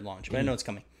it's their launch, but I know it's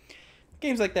coming.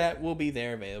 Games like that will be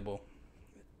there available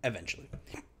eventually.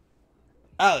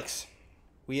 Alex,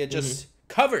 we had just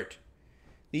covered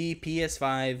the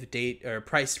PS5 date or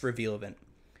price reveal event.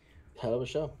 Hell of a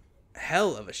show.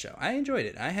 Hell of a show. I enjoyed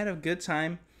it. I had a good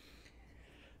time.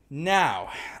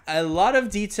 Now, a lot of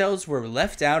details were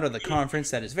left out of the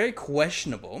conference that is very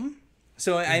questionable.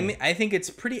 So I think it's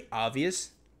pretty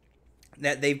obvious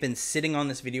that they've been sitting on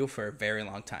this video for a very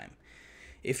long time.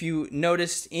 If you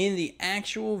noticed in the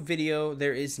actual video,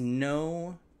 there is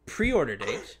no pre-order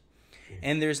date,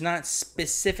 and there's not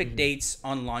specific dates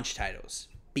on launch titles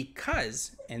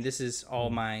because, and this is all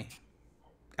my,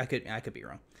 I could be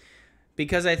wrong,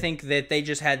 because I think that they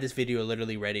just had this video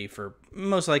literally ready for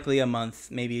most likely a month,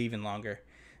 maybe even longer,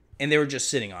 and they were just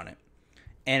sitting on it.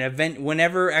 And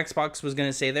whenever Xbox was going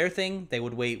to say their thing, they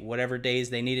would wait whatever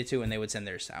days they needed to, and they would send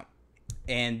theirs out.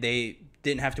 And they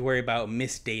didn't have to worry about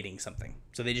misdating something.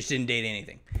 So they just didn't date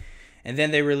anything. And then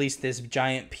they released this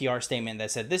giant PR statement that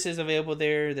said, this is available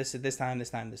there, this time.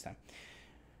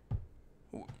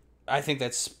 I think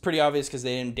that's pretty obvious because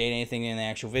they didn't date anything in the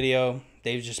actual video.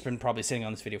 They've just been probably sitting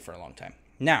on this video for a long time.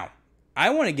 Now,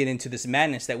 I want to get into this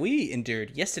madness that we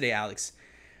endured yesterday, Alex.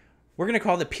 We're going to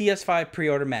call the PS5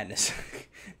 pre-order madness.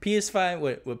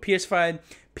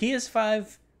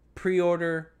 PS5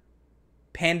 pre-order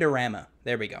Pandorama.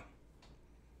 There we go.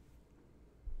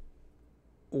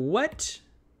 What?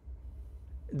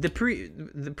 The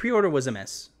pre-order was a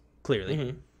mess.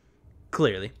 Clearly.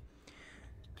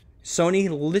 Sony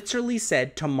literally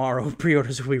said tomorrow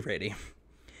pre-orders will be ready.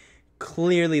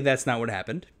 Clearly that's not what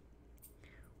happened.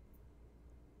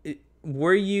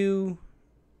 Were you...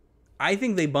 I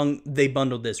think they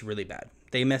bundled this really bad.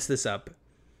 They messed this up.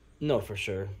 No, for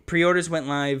sure. Pre-orders went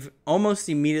live almost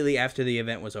immediately after the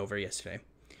event was over yesterday.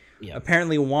 Yeah.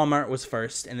 Apparently Walmart was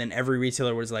first, and then every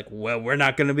retailer was like, well, we're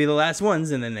not going to be the last ones,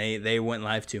 and then they went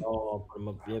live too. Oh,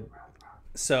 yep.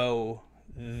 So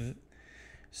it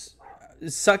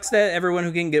sucks that everyone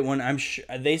who can get one, I'm sure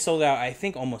they sold out, I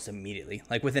think, almost immediately.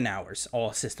 Like within hours,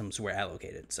 all systems were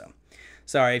allocated. So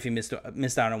sorry if you missed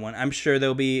out on one. I'm sure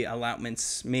there'll be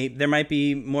allotments. There might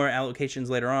be more allocations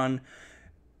later on.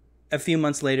 A few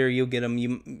months later, you'll get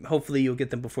them. Hopefully, you'll get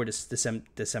them before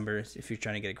December if you're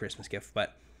trying to get a Christmas gift.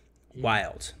 But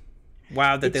wild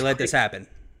that they let this happen.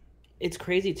 It's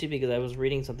crazy too because I was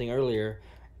reading something earlier.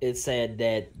 It said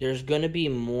that there's gonna be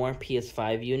more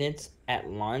PS5 units at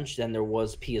launch than there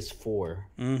was PS4.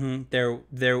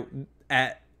 They're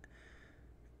at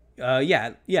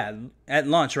at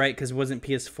launch, right? Because wasn't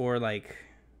PS4 like,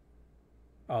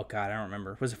 oh god, I don't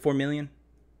remember. Was it 4 million?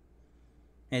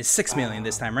 And it's 6 million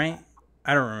this time, right?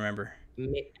 I don't remember.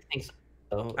 I think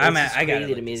so. I got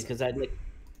it to me because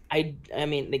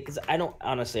because I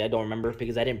don't remember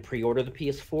because I didn't pre-order the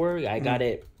PS4. I got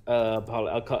it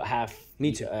probably half.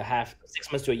 Me too.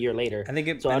 6 months to a year later. I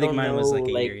think mine was like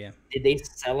a year. Yeah. Did they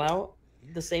sell out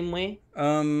the same way?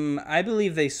 I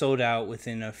believe they sold out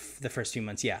within the first few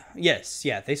months. Yeah. Yes.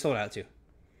 Yeah. They sold out too.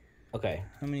 Okay.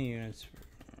 How many units?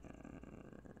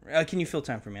 Can you fill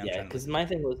time for me? Yeah, because my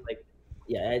thing was like,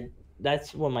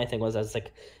 that's what my thing was. I was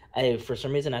like, for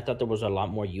some reason I thought there was a lot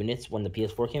more units when the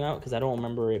PS4 came out because I don't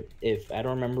remember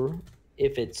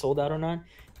if it sold out or not.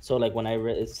 So like when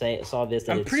I saw this,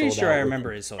 I'm pretty sure I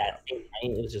remember it sold out.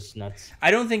 It was just nuts.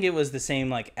 I don't think it was the same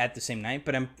like at the same night,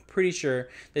 but I'm pretty sure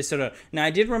they sold out. Now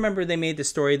I did remember they made the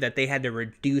story that they had to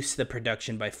reduce the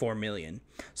production by 4 million.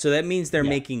 So that means they're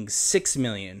making 6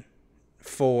 million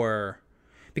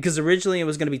because originally it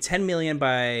was going to be 10 million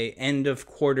by end of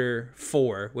quarter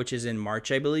 4, which is in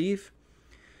March, I believe.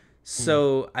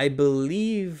 So I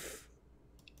believe,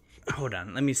 hold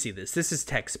on, let me see this. This is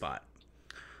TechSpot.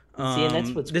 See, and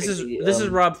that's what's This crazy. is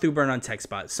Rob Thuburn on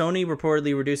TechSpot. Sony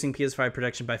reportedly reducing PS5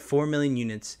 production by 4 million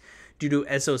units due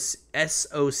to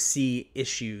SoC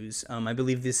issues. I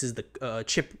believe this is the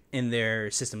chip in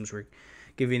their systems were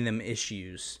giving them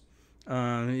issues.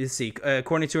 Let's see.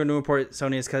 According to a new report,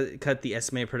 Sony has cut the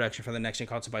estimated production for the next-gen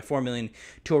console by 4 million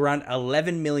to around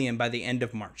 11 million by the end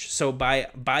of March. So by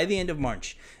the end of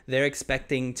March, they're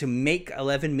expecting to make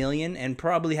 11 million and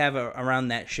probably have around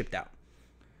that shipped out.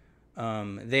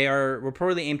 They are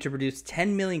reportedly aimed to produce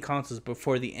 10 million consoles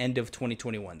before the end of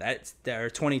 2021. Or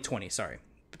 2020, sorry,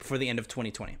 before the end of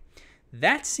 2020.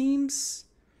 That seems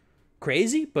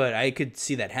crazy, but I could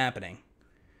see that happening.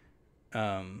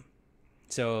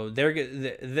 So there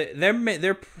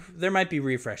might be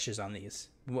refreshes on these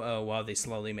while they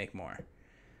slowly make more.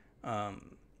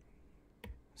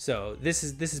 So this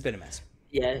has been a mess.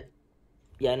 Yeah,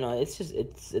 no, it's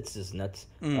just nuts.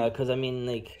 Because I mean,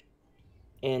 like,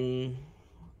 let me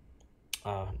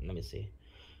see.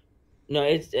 No,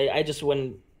 I just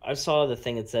when I saw the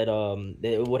thing, it said that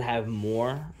it would have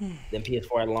more than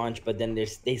PS4 at launch, but then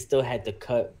they still had to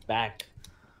cut back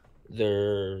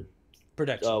their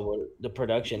production. The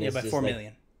production is by 4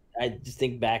 million. I just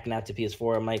think back now to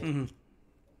PS4. I'm like,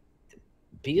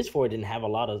 PS4 didn't have a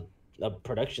lot of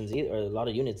productions either, or a lot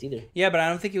of units either. Yeah, but I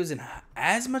don't think it was in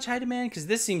as much high demand because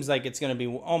this seems like it's going to be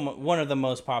almost one of the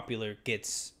most popular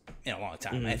gets in a long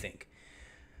time. I think.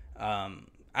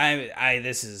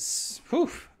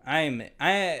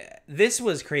 This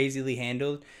was crazily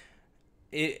handled.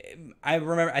 I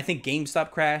remember. I think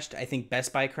GameStop crashed. I think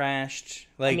Best Buy crashed.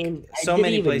 Like, I mean, so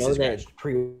many places crashed.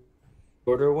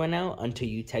 Pre-order went out until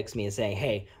you text me and saying,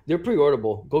 "Hey, they're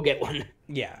pre-orderable. Go get one."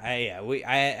 Yeah,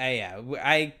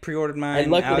 I pre-ordered mine.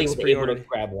 And luckily, Alex was able to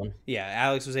grab one. Yeah,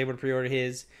 Alex was able to pre-order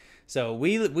his. So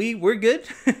we're good.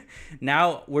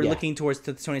 Now we're looking towards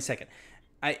the 22nd.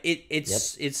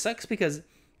 It sucks because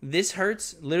this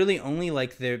hurts literally only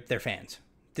like their fans.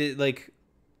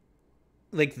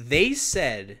 Like they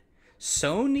said,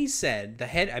 Sony said, the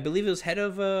head, I believe it was head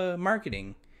of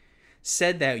marketing,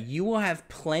 said that you will have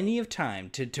plenty of time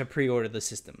to pre-order the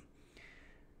system.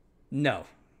 No,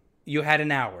 you had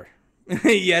an hour.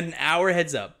 You had an hour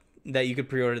heads up that you could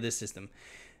pre-order this system.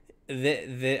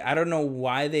 I don't know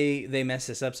why they messed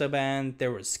this up so bad.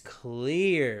 There was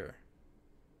clear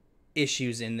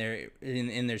issues in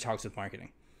their talks with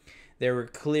marketing. There were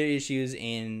clear issues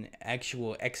in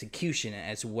actual execution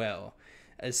as well.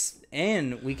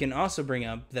 And we can also bring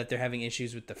up that they're having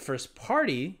issues with the first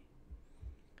party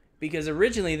because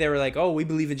originally they were like, oh, we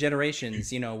believe in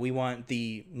generations. You know, we want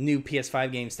the new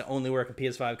PS5 games to only work on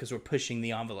PS5 because we're pushing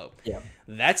the envelope. Yeah.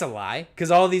 That's a lie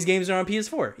because all these games are on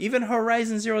PS4. Even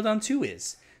Horizon Zero Dawn 2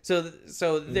 is. So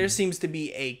there seems to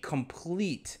be a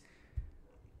complete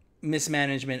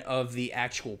mismanagement of the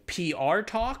actual PR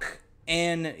talk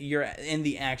and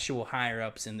the actual higher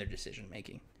ups in their decision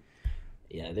making.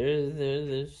 Yeah,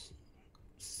 there's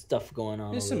stuff going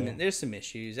on. There's some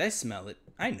issues. I smell it.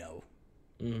 I know.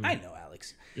 I know,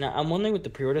 Alex. Now I'm wondering with the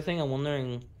pre-order thing. I'm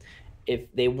wondering if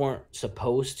they weren't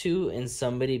supposed to, and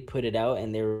somebody put it out,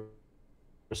 and there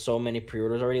were so many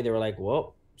pre-orders already. They were like,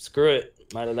 "Well, screw it,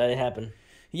 might have let it happen."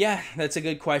 Yeah, that's a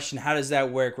good question. How does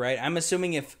that work, right? I'm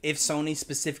assuming if Sony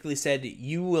specifically said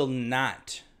you will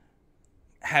not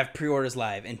have pre-orders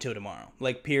live until tomorrow,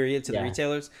 like period, to the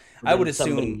retailers, I would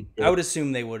assume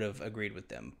they would have agreed with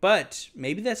them. But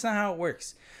maybe that's not how it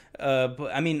works.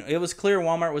 But I mean, it was clear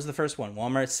Walmart was the first one.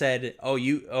 Walmart said, "Oh,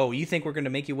 you think we're going to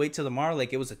make you wait till tomorrow?"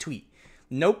 Like it was a tweet.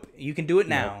 Nope, you can do it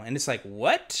now. Nope. And it's like,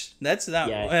 what? That's not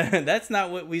that's not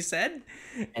what we said.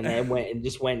 And then it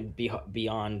just went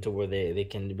beyond to where they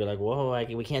can be like, whoa,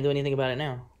 we can't do anything about it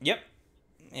now. Yep.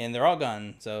 And they're all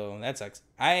gone, so that sucks.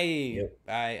 I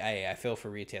feel for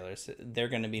retailers. They're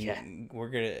gonna be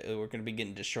we're gonna be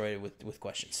getting destroyed with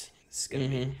questions. It's gonna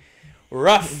be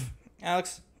rough.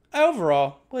 Alex,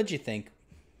 overall, what'd you think?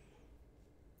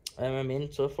 I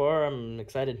mean, so far I'm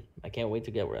excited. I can't wait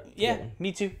to get one. Yeah,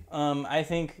 me too. I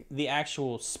think the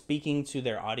actual speaking to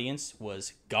their audience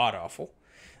was god awful.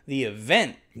 The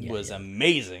event was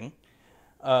amazing.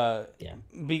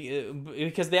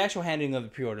 Because the actual handing of the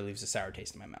pre-order leaves a sour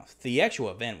taste in my mouth. The actual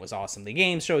event was awesome. The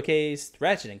games showcased,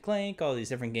 Ratchet and Clank, all these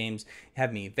different games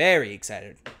have me very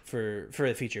excited for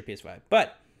the future of PS5.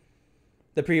 But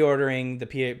the pre-ordering, the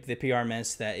PR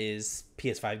mess that is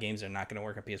PS5 games are not going to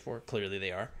work on PS4. Clearly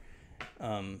they are.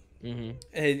 Again,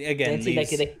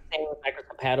 backwards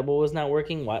compatible is not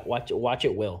working. Watch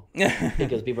it will,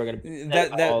 because people are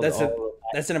gonna.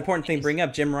 That's an important thing to bring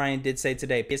up. Jim Ryan did say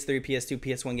today, PS3, PS2,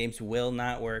 PS1 games will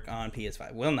not work on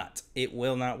PS5. Will not. It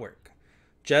will not work.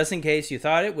 Just in case you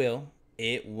thought it will,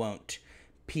 it won't.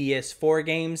 PS4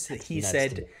 games. That's He nuts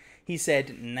said to me. he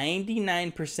said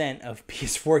 99% of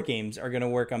PS4 games are going to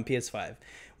work on PS5.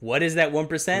 What is that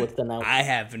 1%? What's the now? I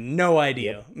have no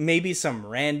idea. Yep. Maybe some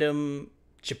random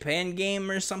Japan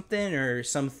game or something, or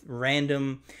some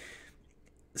random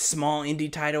small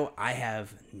indie title. I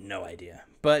have no idea.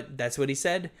 But that's what he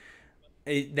said.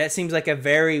 That seems like a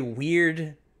very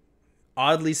weird,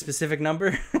 oddly specific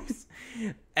number.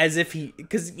 As if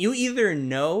because you either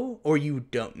know or you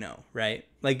don't know, right?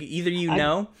 Like either you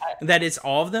know that it's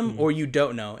all of them, or you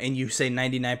don't know and you say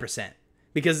 99%.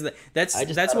 Because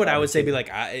that's what I would say. Be like,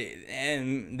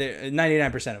 and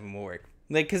 99% of them will work.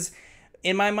 Like, because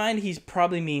in my mind, he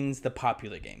probably means the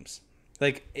popular games.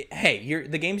 Like, hey,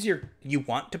 the games you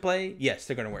want to play, yes,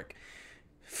 they're gonna work.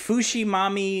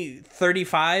 Fushimami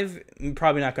 35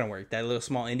 probably not gonna work. That little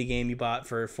small indie game you bought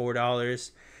for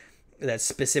 $4 that's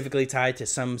specifically tied to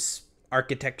some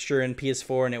architecture in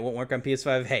PS4 and it won't work on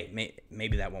PS5. Hey,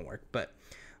 maybe that won't work, but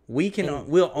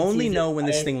we'll only know when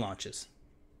this thing launches.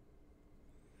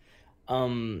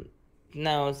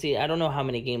 Now, see, I don't know how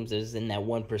many games there's in that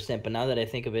 1%, but now that I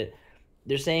think of it,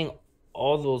 they're saying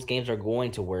all those games are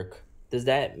going to work. Does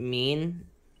that mean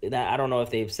that, I don't know if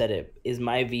they've said it, is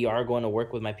my VR going to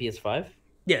work with my PS5?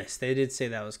 Yes, they did say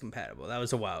that was compatible. That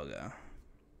was a while ago.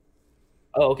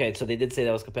 Oh, okay. So they did say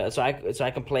that was compatible. So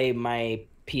I can play my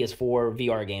PS4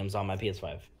 VR games on my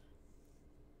PS5.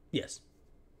 Yes.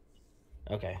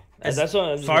 Okay. As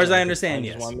far as I understand,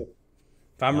 yes.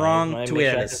 If I'm wrong, tweet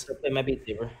at us. Play my Beat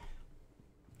Saber.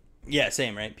 Yeah,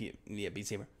 same, right? Yeah, Beat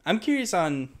Saber. I'm curious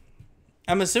on.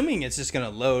 I'm assuming it's just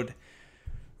gonna load.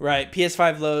 Right,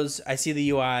 PS5 loads. I see the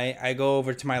UI. I go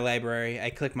over to my library. I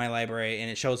click my library,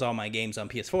 and it shows all my games on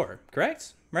PS4.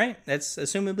 Correct? Right? That's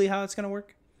assumably how it's gonna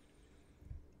work.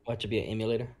 What, should be an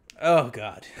emulator? Oh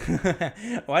God!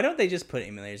 Why don't they just put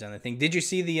emulators on the thing? Did you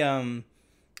see the Oh,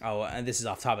 and this is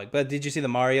off topic, but did you see the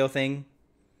Mario thing?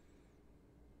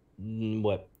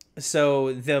 What?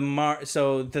 So the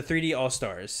 3D All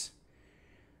Stars.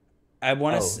 I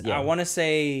want to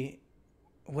say,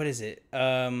 what is it?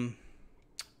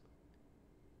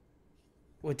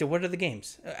 What are the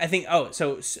games? I think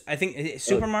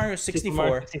Super Mario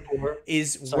 64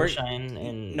 is Sunshine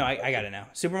and no, I got it now.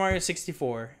 Super Mario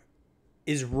 64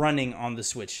 is running on the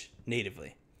Switch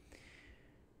natively.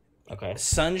 Okay.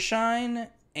 Sunshine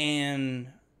and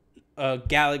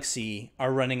Galaxy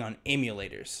are running on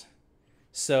emulators.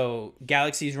 So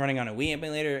Galaxy is running on a Wii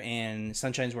emulator, and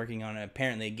Sunshine's working on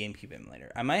apparently a GameCube emulator.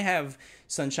 I might have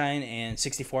Sunshine and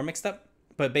 64 mixed up,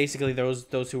 but basically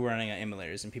those who were running on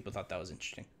emulators, and people thought that was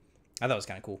interesting. I thought it was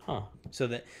kind of cool. Huh. So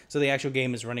the actual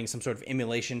game is running some sort of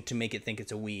emulation to make it think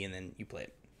it's a Wii, and then you play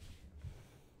it.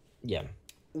 Yeah.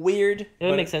 Weird.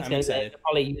 It makes sense. They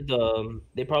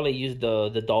probably use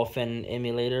the Dolphin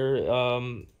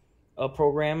emulator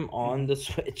program on the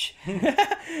Switch.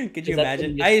 Could you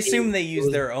imagine? I assume they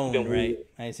use their own, right?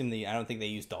 I don't think they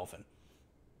use Dolphin.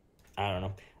 I don't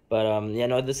know, but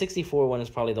the 64 one is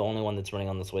probably the only one that's running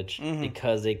on the Switch,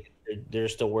 because they're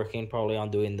still working probably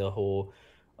on doing the whole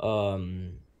what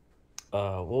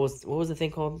was the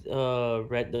thing called,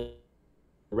 the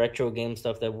retro game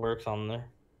stuff that works on there.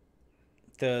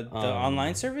 The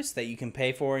online service that you can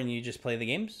pay for and you just play the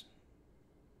games?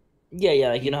 Yeah,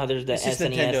 like how there's the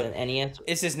SNES and NES.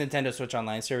 It's this Nintendo Switch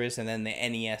Online service, and then the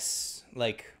NES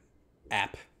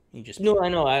app. You just no, I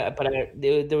know.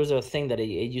 There was a thing that it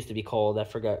used to be called. I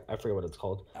forgot what it's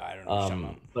called. I don't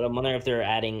know. But I'm wondering if they're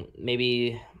adding.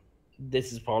 Maybe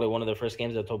this is probably one of the first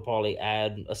games that they'll probably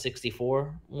add a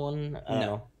 64 one. I don't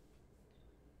know.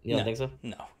 You don't think so?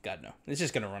 No, God no. It's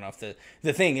just gonna run off the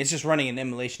thing. It's just running an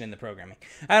emulation in the programming.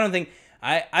 I don't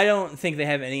think they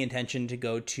have any intention to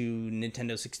go to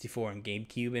Nintendo 64 and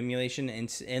GameCube emulation,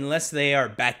 unless they are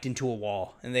backed into a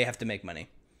wall and they have to make money.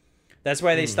 That's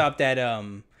why they stopped at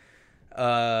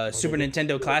Super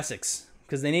Nintendo Classics,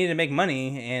 because they needed to make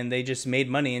money, and they just made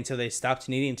money until they stopped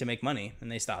needing to make money,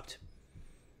 and they stopped.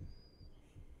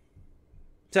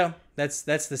 So that's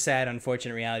the sad,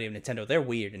 unfortunate reality of Nintendo. They're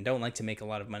weird and don't like to make a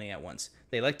lot of money at once.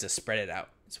 They like to spread it out.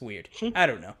 It's weird. I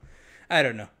don't know.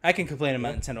 I can complain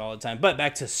about Nintendo all the time. But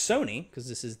back to Sony, because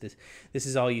this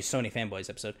is all you Sony fanboys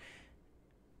episode.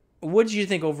 What did you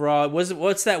think overall?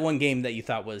 What's that one game that you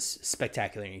thought was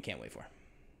spectacular and you can't wait for?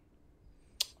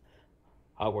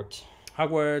 Hogwarts.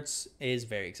 Hogwarts is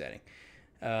very exciting.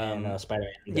 And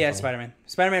Spider-Man. Definitely. Yeah, Spider-Man.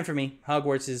 Spider-Man for me.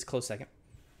 Hogwarts is close second.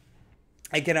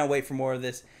 I cannot wait for more of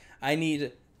this. I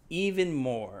need even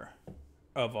more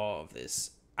of all of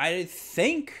this. I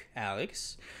think,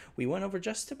 Alex, we went over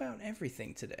just about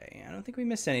everything today. I don't think we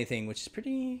missed anything, which is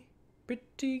pretty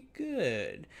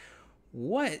good.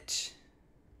 What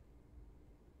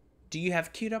do you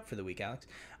have queued up for the week, Alex?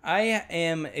 I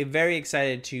am very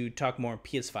excited to talk more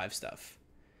PS5 stuff.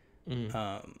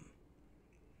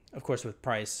 Of course, with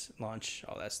price, launch,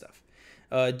 all that stuff.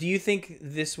 Do you think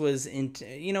this was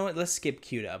you know what? Let's skip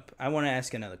queued up. I want to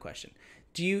ask another question.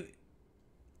 Do you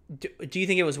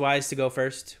think it was wise to go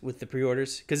first with the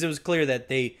pre-orders? Because it was clear that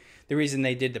the reason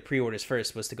they did the pre-orders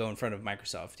first was to go in front of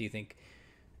Microsoft. Do you think,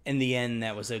 in the end,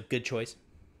 that was a good choice?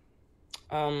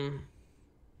 I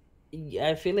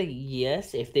feel like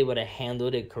yes, if they would have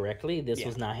handled it correctly. This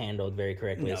was not handled very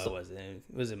correctly. No, it wasn't. It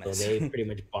was a mess. So they pretty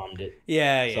much bombed it.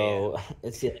 Yeah. So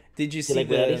it's Did you see like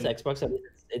with at least Xbox? At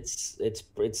least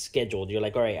it's scheduled. You're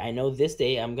like, all right, I know this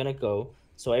day I'm gonna go.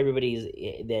 So everybody's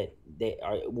that they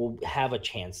will have a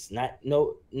chance. Not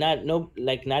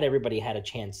everybody had a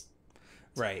chance.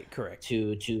 Right. Correct.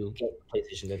 To get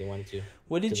PlayStation that they wanted to.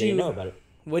 What did you know about it?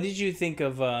 What did you think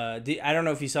of? I don't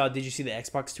know if you saw. Did you see the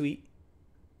Xbox tweet?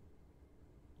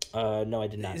 No, I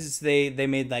did not. They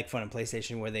made like fun of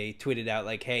PlayStation where they tweeted out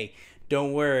like, "Hey,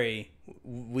 don't worry,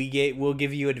 we'll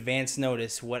give you advance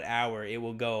notice what hour it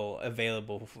will go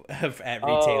available at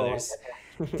retailers.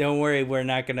 Don't worry, we're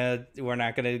not gonna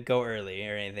go early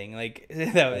or anything." Like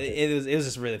it was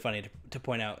just really funny to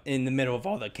point out in the middle of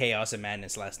all the chaos and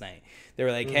madness last night. They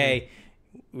were like, "Hey,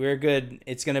 we're good.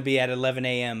 It's gonna be at 11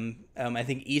 a.m. I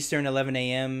think Eastern 11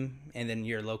 a.m. and then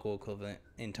your local equivalent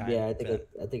in time." Yeah, I think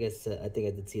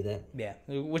I did see that. Yeah,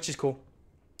 which is cool.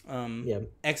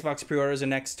 Xbox pre-orders are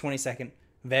next 22nd.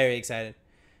 Very excited.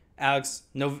 Alex,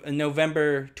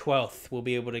 November 12th, we'll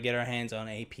be able to get our hands on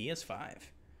a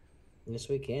PS5. Yes,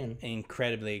 we can.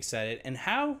 Incredibly excited. And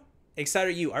how excited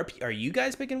are you? Are you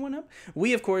guys picking one up?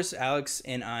 We, of course, Alex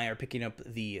and I are picking up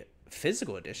the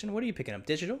physical edition. What are you picking up?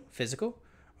 Digital? Physical?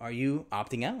 Are you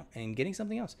opting out and getting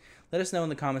something else? Let us know in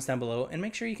the comments down below, and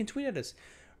make sure you can tweet at us.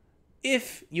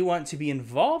 If you want to be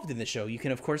involved in the show, you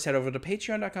can, of course, head over to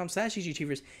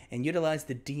patreon.com/EGTvers and utilize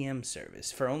the DM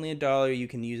service. For only $1, you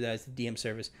can utilize the DM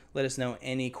service. Let us know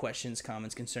any questions,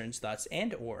 comments, concerns, thoughts,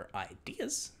 and or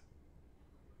ideas.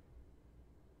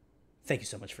 Thank you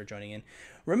so much for joining in.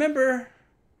 Remember,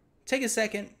 take a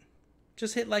second.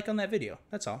 Just hit like on that video.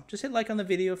 That's all. Just hit like on the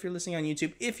video if you're listening on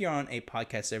YouTube. If you're on a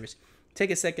podcast service,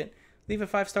 take a second. Leave a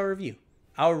 5-star review.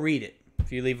 I'll read it.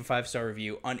 If you leave a 5-star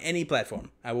review on any platform,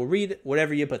 I will read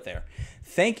whatever you put there.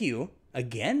 Thank you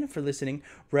again for listening.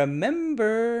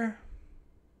 Remember,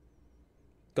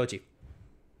 go Chief.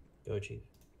 Go Chief.